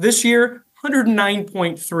 65.7. This year,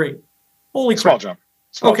 109.3. Holy crap. Small jump.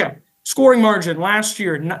 Okay. Scoring margin last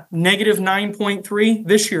year, negative 9.3.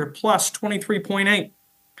 This year, plus 23.8.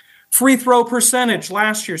 Free throw percentage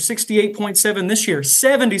last year, 68.7. This year,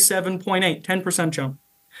 77.8, 10% jump.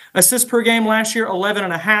 Assists per game last year,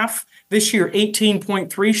 11.5. This year,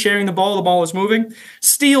 18.3. Sharing the ball is moving.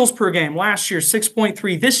 Steals per game last year,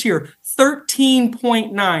 6.3. This year,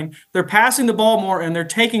 13.9. They're passing the ball more and they're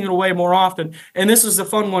taking it away more often. And this is the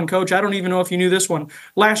fun one, Coach. I don't even know if you knew this one.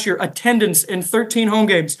 Last year, attendance in 13 home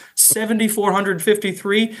games,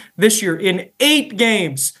 7,453. This year, in 8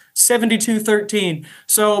 games, 72-13.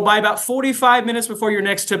 So by about 45 minutes before your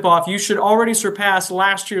next tip-off, you should already surpass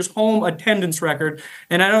last year's home attendance record.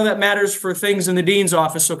 And I know that matters for things in the dean's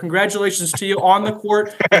office. So congratulations to you on the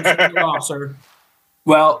court and off, sir.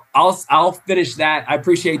 Well, I'll finish that. I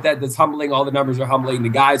appreciate that. That's humbling. All the numbers are humbling. The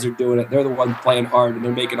guys are doing it. They're the ones playing hard, and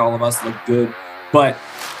they're making all of us look good. But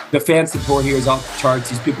the fan support here is off the charts.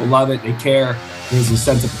 These people love it. They care. There's a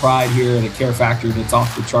sense of pride here and a care factor that's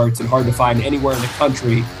off the charts and hard to find anywhere in the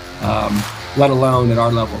country, let alone at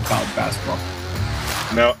our level of college basketball.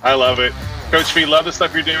 No, I love it. Coach Fee, love the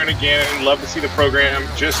stuff you're doing again. Love to see the program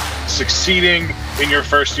just succeeding in your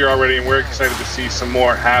first year already, and we're excited to see some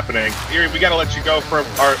more happening. Erie, we got to let you go for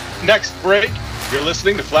our next break. You're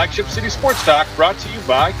listening to Flagship City Sports Talk, brought to you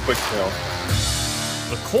by Quickfill.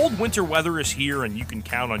 The cold winter weather is here, and you can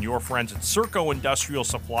count on your friends at Serco Industrial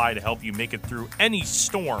Supply to help you make it through any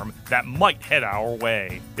storm that might head our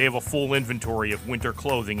way. They have a full inventory of winter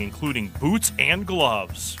clothing, including boots and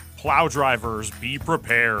gloves. Plow drivers, be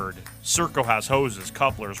prepared. Serco has hoses,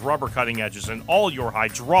 couplers, rubber cutting edges, and all your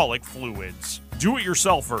hydraulic fluids.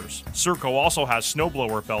 Do-it-yourselfers. Serco also has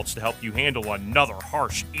snowblower belts to help you handle another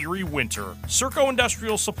harsh, Erie winter. Serco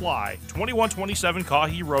Industrial Supply, 2127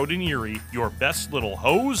 Cahee Road in Erie, your best little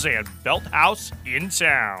hose and belt house in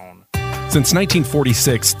town. Since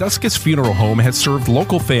 1946, Duskus Funeral Home has served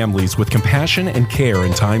local families with compassion and care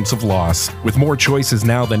in times of loss. With more choices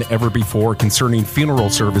now than ever before concerning funeral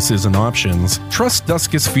services and options, trust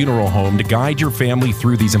Duskus Funeral Home to guide your family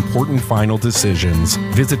through these important final decisions.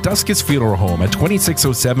 Visit Duskus Funeral Home at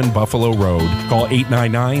 2607 Buffalo Road. Call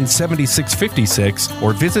 899-7656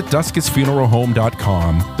 or visit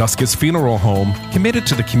DuskusFuneralHome.com. Duskus Funeral Home, committed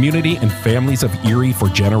to the community and families of Erie for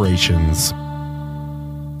generations.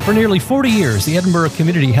 For nearly 40 years, the Edinburgh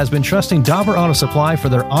community has been trusting Dauber Auto Supply for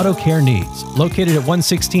their auto care needs. Located at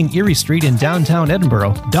 116 Erie Street in downtown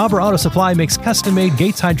Edinburgh, Dauber Auto Supply makes custom-made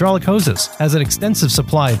Gates hydraulic hoses, has an extensive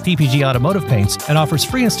supply of PPG automotive paints, and offers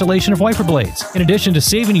free installation of wiper blades, in addition to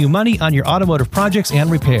saving you money on your automotive projects and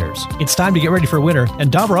repairs. It's time to get ready for winter,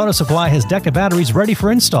 and Dauber Auto Supply has Deca batteries ready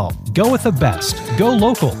for install. Go with the best. Go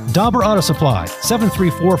local. Dauber Auto Supply,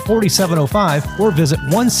 734-4705, or visit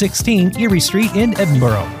 116 Erie Street in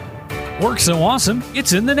Edinburgh. Work so awesome,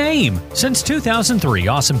 it's in the name. Since 2003,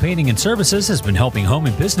 Awesome Painting and Services has been helping home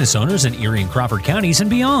and business owners in Erie and Crawford counties and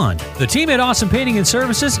beyond. The team at Awesome Painting and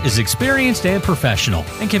Services is experienced and professional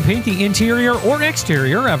and can paint the interior or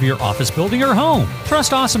exterior of your office building or home.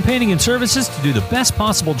 Trust Awesome Painting and Services to do the best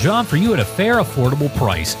possible job for you at a fair, affordable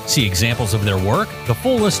price. See examples of their work, the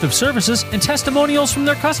full list of services, and testimonials from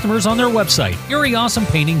their customers on their website,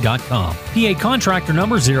 erieawesomepainting.com. PA contractor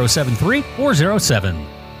number 073-407.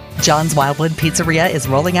 John's Wildwood Pizzeria is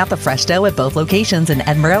rolling out the fresh dough at both locations in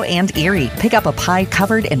Edinburgh and Erie. Pick up a pie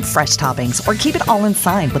covered in fresh toppings or keep it all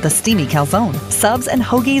inside with a steamy calzone. Subs and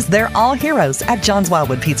hoagies, they're all heroes at John's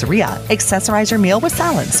Wildwood Pizzeria. Accessorize your meal with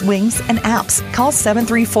salads, wings, and apps. Call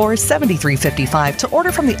 734-7355 to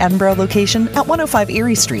order from the Edinburgh location at 105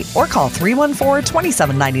 Erie Street or call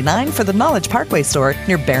 314-2799 for the Knowledge Parkway store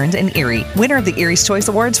near Barron and Erie. Winner of the Erie's Choice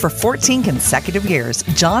Awards for 14 consecutive years.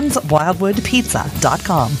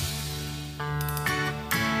 JohnsWildwoodPizza.com.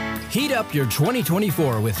 Heat up your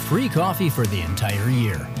 2024 with free coffee for the entire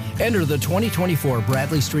year. Enter the 2024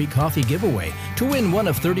 Bradley Street Coffee Giveaway to win one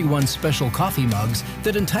of 31 special coffee mugs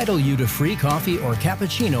that entitle you to free coffee or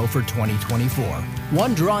cappuccino for 2024.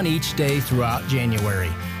 One drawn each day throughout January.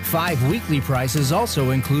 5 weekly prizes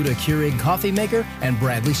also include a Keurig coffee maker and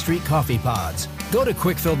Bradley Street coffee pods. Go to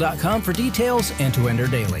quickfill.com for details and to enter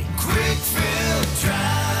daily. Quick Fill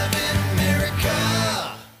Drive in America.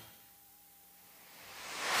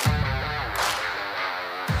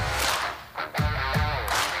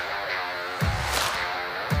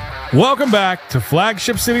 Welcome back to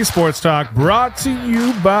Flagship City Sports Talk, brought to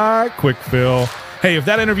you by Quick Fill. Hey, if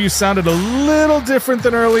that interview sounded a little different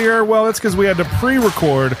than earlier, well, it's because we had to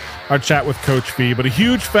pre-record our chat with Coach Fee. But a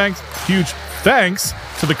huge thanks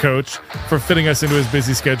to the coach for fitting us into his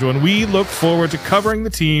busy schedule, and we look forward to covering the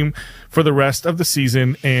team for the rest of the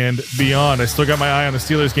season and beyond. I still got my eye on the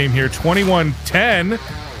Steelers game here, 21-10.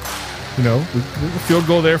 You know, a field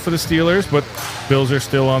goal there for the Steelers, but Bills are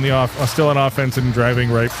still on offense and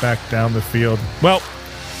driving right back down the field. Well,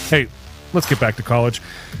 hey, let's get back to college.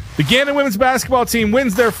 The Gannon women's basketball team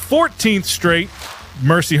wins their 14th straight.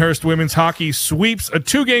 Mercyhurst women's hockey sweeps a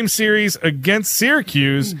 2-game series against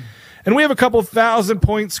Syracuse. And we have a couple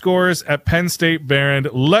 1,000-point scores at Penn State Barron.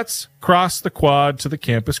 Let's cross the quad to the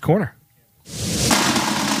campus corner.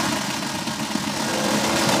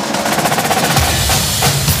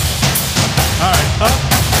 Up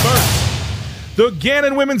first, the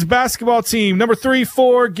Gannon women's basketball team, number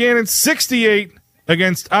 3-4, Gannon 68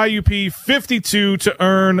 against IUP 52 to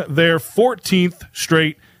earn their 14th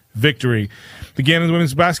straight victory. The Gannon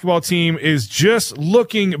women's basketball team is just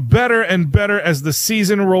looking better and better as the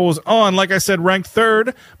season rolls on. Like I said, ranked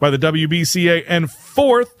 3rd by the WBCA and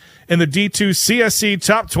 4th in the D2 CSC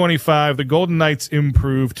Top 25. The Golden Knights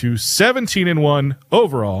improved to 17-1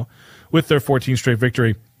 overall with their 14th straight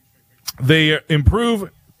victory. They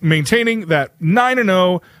improve, maintaining that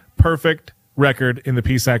 9-0 perfect record in the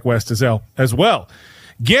PSAC West as well.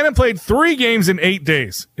 Gannon played 3 games in 8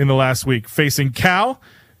 days in the last week, facing Cal,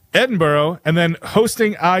 Edinburgh, and then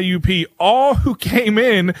hosting IUP, all who came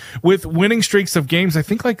in with winning streaks of games, I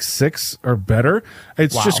think like 6 or better.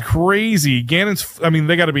 It's just crazy. Gannon's,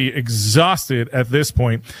 they got to be exhausted at this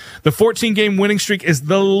point. The 14-game winning streak is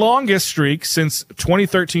the longest streak since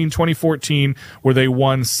 2013-2014, where they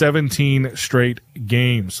won 17 straight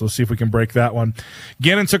games. So let's see if we can break that one.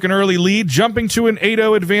 Gannon took an early lead, jumping to an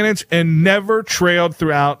 8-0 advantage, and never trailed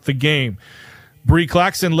throughout the game. Bree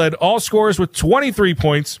Claxton led all scorers with 23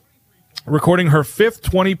 points, recording her 5th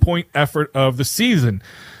 20-point effort of the season.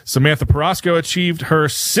 Samantha Perosco achieved her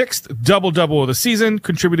 6th double-double of the season,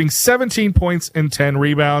 contributing 17 points and 10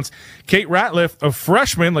 rebounds. Kate Ratliff, a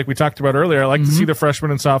freshman, like we talked about earlier, I like to see the freshman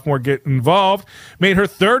and sophomore get involved, made her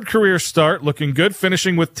 3rd career start, looking good,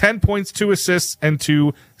 finishing with 10 points, 2 assists, and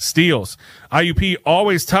 2 steals. IUP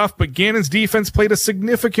always tough, but Gannon's defense played a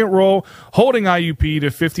significant role, holding IUP to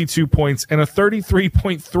 52 points and a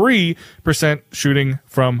 33.3% shooting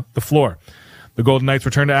from the floor. The Golden Knights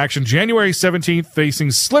return to action January 17th,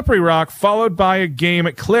 facing Slippery Rock, followed by a game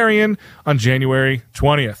at Clarion on January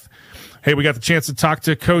 20th. Hey, we got the chance to talk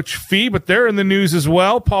to Coach Fee, but they're in the news as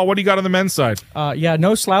well. Paul, what do you got on the men's side?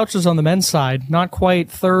 No slouches on the men's side. Not quite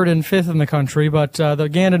 3rd and 5th in the country, but the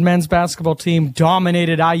Gannon men's basketball team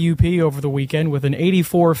dominated IUP over the weekend with an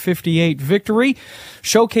 84-58 victory,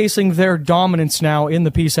 showcasing their dominance now in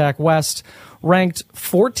the PSAC West. Ranked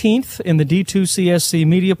 14th in the D2 CSC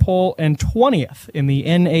media poll and 20th in the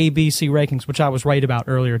NABC rankings, which I was right about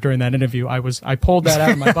earlier during that interview. I pulled that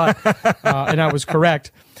out of my butt, and I was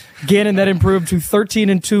correct. Gannon then improved to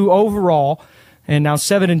 13-2 overall, and now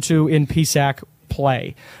 7-2 in PSAC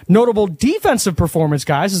play. Notable defensive performance,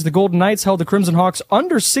 guys, as the Golden Knights held the Crimson Hawks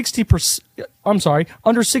under 60 points on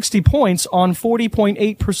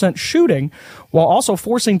 40.8% shooting, while also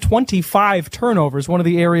forcing 25 turnovers, one of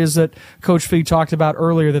the areas that Coach Fee talked about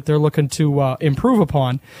earlier that they're looking to improve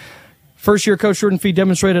upon. First-year coach Jordan Fee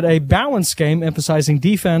demonstrated a balanced game, emphasizing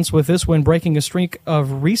defense, with this win breaking a streak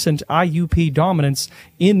of recent IUP dominance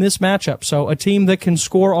in this matchup. So a team that can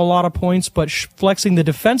score a lot of points, but flexing the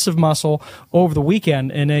defensive muscle over the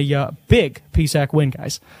weekend in a big PSAC win,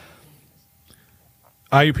 guys.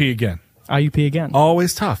 IUP again. IUP again.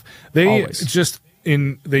 Always tough. They Always.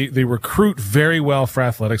 they recruit very well for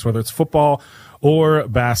athletics, whether it's football or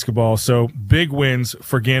basketball. So big wins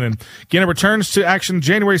for Gannon. Gannon returns to action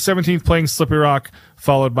January 17th, playing Slippery Rock,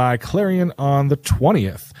 followed by Clarion on the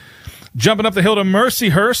 20th. Jumping up the hill to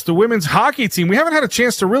Mercyhurst, the women's hockey team. We haven't had a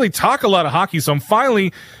chance to really talk a lot of hockey, so I'm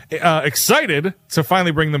finally excited to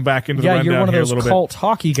finally bring them back into the rundown you're one of here those a little cult bit.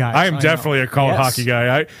 hockey guys. I am definitely a cult hockey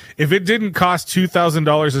guy. If it didn't cost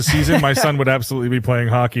 $2,000 a season, my son would absolutely be playing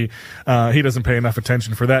hockey. He doesn't pay enough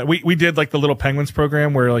attention for that. We did like the Little Penguins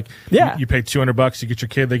program where you pay $200, you get your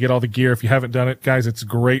kid, they get all the gear. If you haven't done it, guys, it's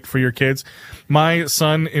great for your kids. My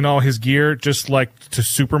son, in all his gear, just liked to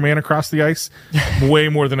Superman across the ice way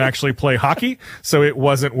more than actually play hockey, so it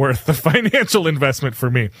wasn't worth the financial investment for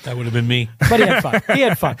me. That would have been me. But he had fun. He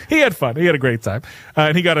had fun. He had fun. He had a great time.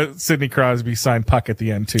 And he got a Sidney Crosby signed puck at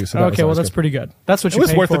the end, too. So okay, well, that's pretty good. That's what you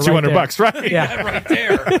paid for. It was worth the $200, right? Yeah, right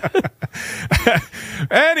there.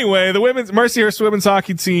 Anyway, the Mercyhurst women's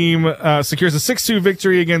hockey team secures a 6-2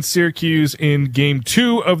 victory against Syracuse in Game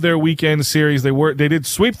 2 of their weekend series. They did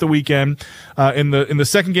sweep the weekend. In the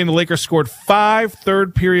second game, the Lakers scored 5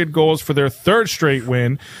 third-period goals for their 3rd straight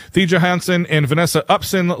win. Thea Johansson and Vanessa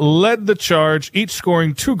Upson led the charge, each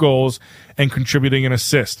scoring 2 goals and contributing an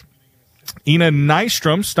assist. Ina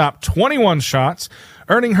Nystrom stopped 21 shots,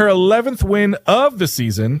 earning her 11th win of the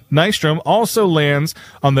season. Nystrom also lands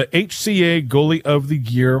on the HCA Goalie of the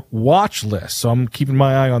Year watch list, so I'm keeping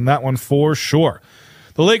my eye on that one for sure.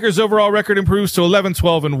 The Lakers' overall record improves to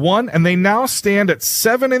 11-12-1, and they now stand at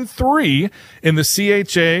 7-3 in the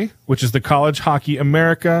CHA, which is the College Hockey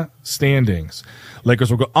America standings.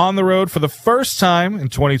 Lakers will go on the road for the first time in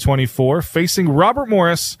 2024, facing Robert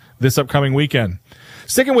Morris this upcoming weekend.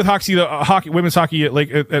 Sticking with women's hockey at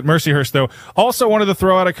Mercyhurst, though, also wanted to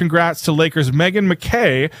throw out a congrats to Lakers' Megan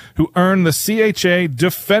McKay, who earned the CHA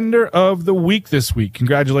Defender of the Week this week.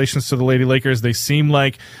 Congratulations to the Lady Lakers. They seem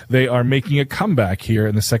like they are making a comeback here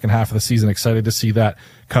in the second half of the season. Excited to see that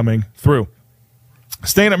coming through.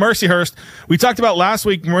 Staying at Mercyhurst, we talked about last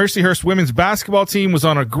week, Mercyhurst women's basketball team was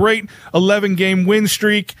on a great 11-game win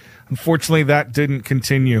streak. Unfortunately, that didn't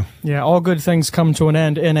continue. Yeah, all good things come to an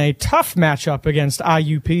end in a tough matchup against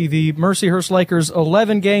IUP. The Mercyhurst Lakers'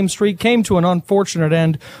 11-game streak came to an unfortunate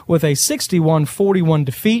end with a 61-41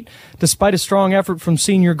 defeat. Despite a strong effort from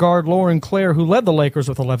senior guard Lauren Clare, who led the Lakers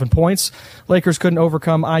with 11 points, Lakers couldn't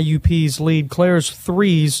overcome IUP's lead. Clare's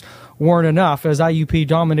threes weren't enough as IUP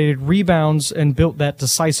dominated rebounds and built that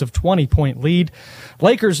decisive 20-point lead.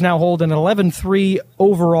 Lakers now hold an 11-3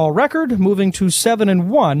 overall record, moving to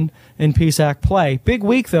 7-1 in PSAC play. Big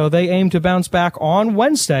week, though. They aim to bounce back on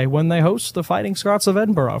Wednesday when they host the Fighting Scots of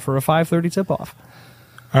Edinburgh for a 5:30 tip-off.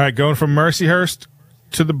 All right, going from Mercyhurst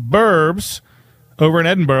to the Burbs over in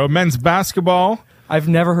Edinburgh. Men's basketball. I've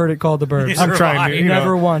never heard it called the Burbs. I'm trying to.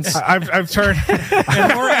 Never once. I've turned.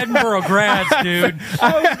 And we're Edinburgh grads, dude.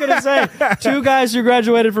 I was going to say, 2 guys who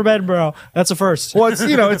graduated from Edinburgh. That's a first. Well,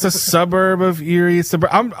 it's a suburb of Erie. It's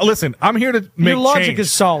listen, I'm here to make Your logic change.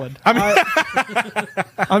 is solid.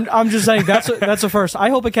 I'm just saying that's a first.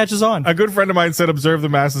 I hope it catches on. A good friend of mine said, "Observe the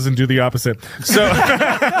masses and do the opposite." So,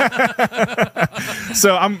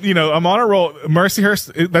 so I'm on a roll.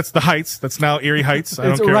 Mercyhurst, that's the Heights. That's now Erie Heights. I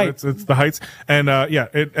don't care. Right. It's the Heights, and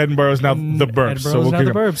Edinburgh is now the Burbs. Edinburgh is now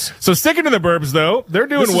the Burbs. So sticking to the Burbs, though, they're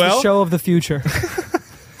doing This is well. the show of the future.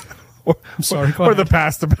 I'm sorry. Or the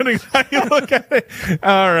past, depending on how you look at it.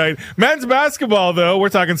 All right. Men's basketball, though, we're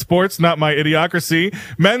talking sports, not my idiocracy.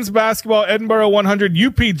 Men's basketball, Edinburgh 100,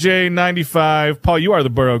 UPJ 95. Paul, you are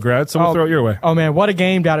the Borough grad, so we'll throw it your way. Oh, man, what a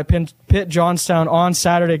game down at Pitt Johnstown on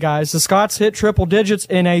Saturday, guys. The Scots hit triple digits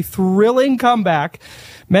in a thrilling comeback.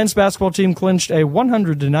 Men's basketball team clinched a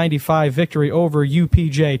 100-95 victory over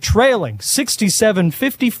UPJ, trailing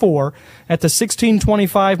 67-54 at the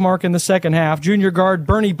 16:25 mark in the second half. Junior guard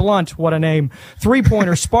Bernie Blunt, what a name,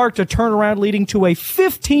 three-pointer sparked a turnaround leading to a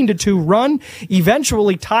 15-2 run,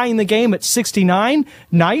 eventually tying the game at 69.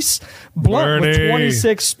 Nice. Blunt with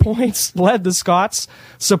 26 points led the Scots,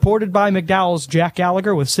 supported by McDowell's Jack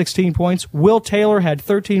Gallagher with 16 points. Will Taylor had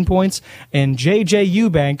 13 points, and J.J.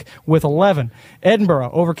 Eubank with 11.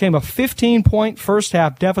 Edinburgh overcame a 15-point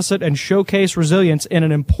first-half deficit and showcased resilience in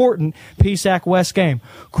an important PSAC West game.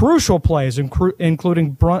 Crucial plays,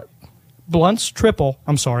 including Blunt's triple,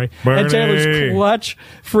 and Taylor's clutch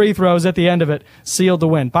free throws at the end of it, sealed the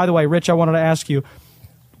win. By the way, Rich, I wanted to ask you,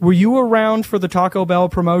 were you around for the Taco Bell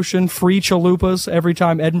promotion, free chalupas every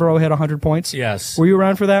time Edinburgh hit 100 points? Yes. Were you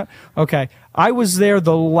around for that? Okay. I was there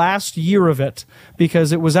the last year of it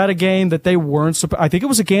because it was at a game that they weren't I think it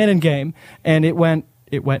was a Gannon game, and it went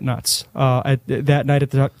nuts that night at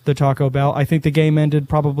the Taco Bell. I think the game ended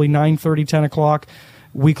probably 9:30, 10 o'clock.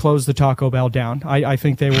 We closed the Taco Bell down. I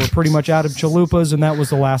think they were pretty much out of chalupas, and that was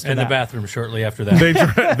the last of that. And the bathroom shortly after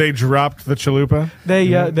that. They dropped the chalupa?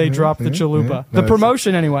 They dropped the chalupa. The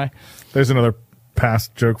promotion, anyway. There's another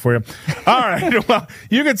past joke for you. All right. Well,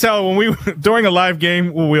 you can tell during a live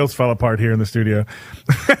game, wheels fell apart here in the studio.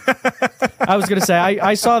 I was going to say,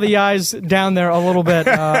 I saw the eyes down there a little bit.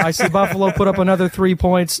 I see Buffalo put up another 3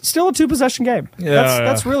 points. Still a 2-possession game.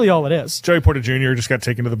 That's really all it is. Joey Porter Jr. just got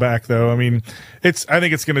taken to the back, though. I mean, I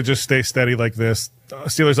think it's going to just stay steady like this.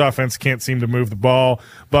 Steelers offense can't seem to move the ball.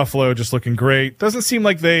 Buffalo just looking great. Doesn't seem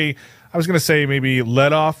like I was going to say maybe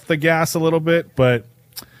let off the gas a little bit, but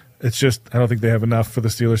it's just, I don't think they have enough for the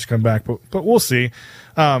Steelers to come back, but we'll see.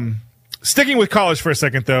 Sticking with college for a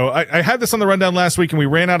second, though, I had this on the rundown last week, and we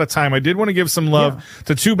ran out of time. I did want to give some love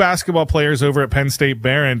to 2 basketball players over at Penn State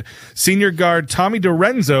Behrend. Senior guard Tommy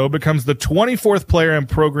DiRenzo becomes the 24th player in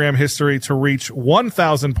program history to reach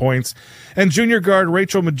 1,000 points, and junior guard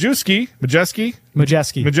Rachel Majeski,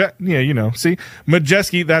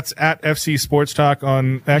 that's at FC Sports Talk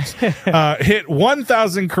on X, hit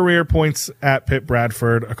 1,000 career points at Pitt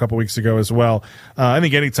Bradford a couple weeks ago as well. I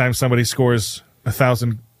think anytime somebody scores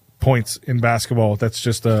 1,000 points in basketball, that's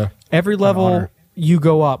just every level you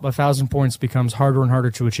go up, 1,000 points becomes harder and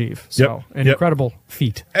harder to achieve. So incredible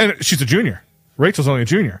feat. And she's a junior. Rachel's only a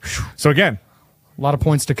junior. So again, a lot of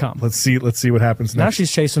points to come. Let's see what happens next. Now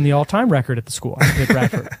she's chasing the all-time record at the school at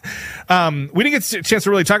Bradford. We didn't get a chance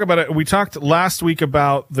to really talk about it. We talked last week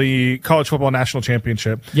about the college football national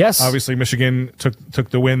championship. Yes. Obviously, Michigan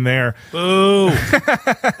took the win there. Boo!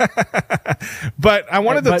 But I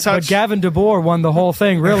wanted to touch. But Gavin DeBoer won the whole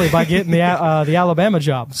thing really by getting the Alabama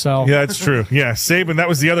job. So yeah, that's true. Yeah, Saban. That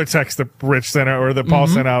was the other text that Rich sent out, or that Paul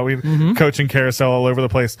sent out. Coaching carousel all over the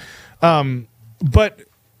place. But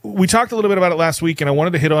we talked a little bit about it last week, and I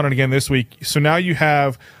wanted to hit on it again this week. So now you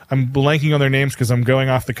have, I'm blanking on their names because I'm going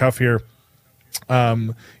off the cuff here.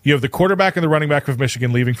 You have the quarterback and the running back of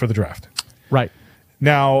Michigan leaving for the draft. Right.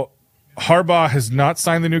 Now, Harbaugh has not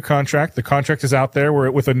signed the new contract. The contract is out there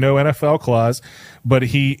with a no NFL clause, but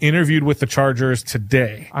he interviewed with the Chargers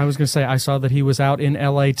today. I was going to say, I saw that he was out in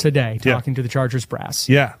L.A. today talking to the Chargers brass.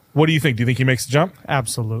 Yeah. What do you think? Do you think he makes the jump?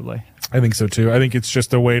 Absolutely. I think so, too. I think it's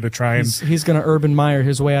just a way to try and... He's going to Urban Meyer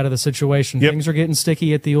his way out of the situation. Things are getting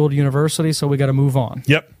sticky at the old university, so we got to move on.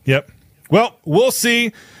 Yep. Well, we'll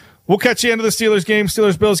see. We'll catch you into the Steelers game,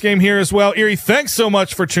 Steelers-Bills game here as well. Erie, thanks so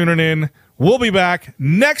much for tuning in. We'll be back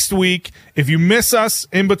next week. If you miss us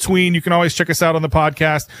in between, you can always check us out on the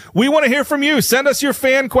podcast. We want to hear from you. Send us your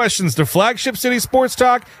fan questions to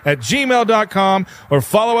flagshipcitysportstalk@gmail.com or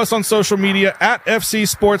follow us on social media at FC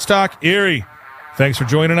Sports Talk Erie. Thanks for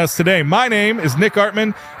joining us today. My name is Nick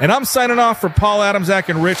Artman, and I'm signing off for Paul Adamzak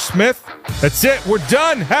and Rich Smith. That's it. We're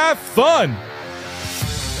done. Have fun.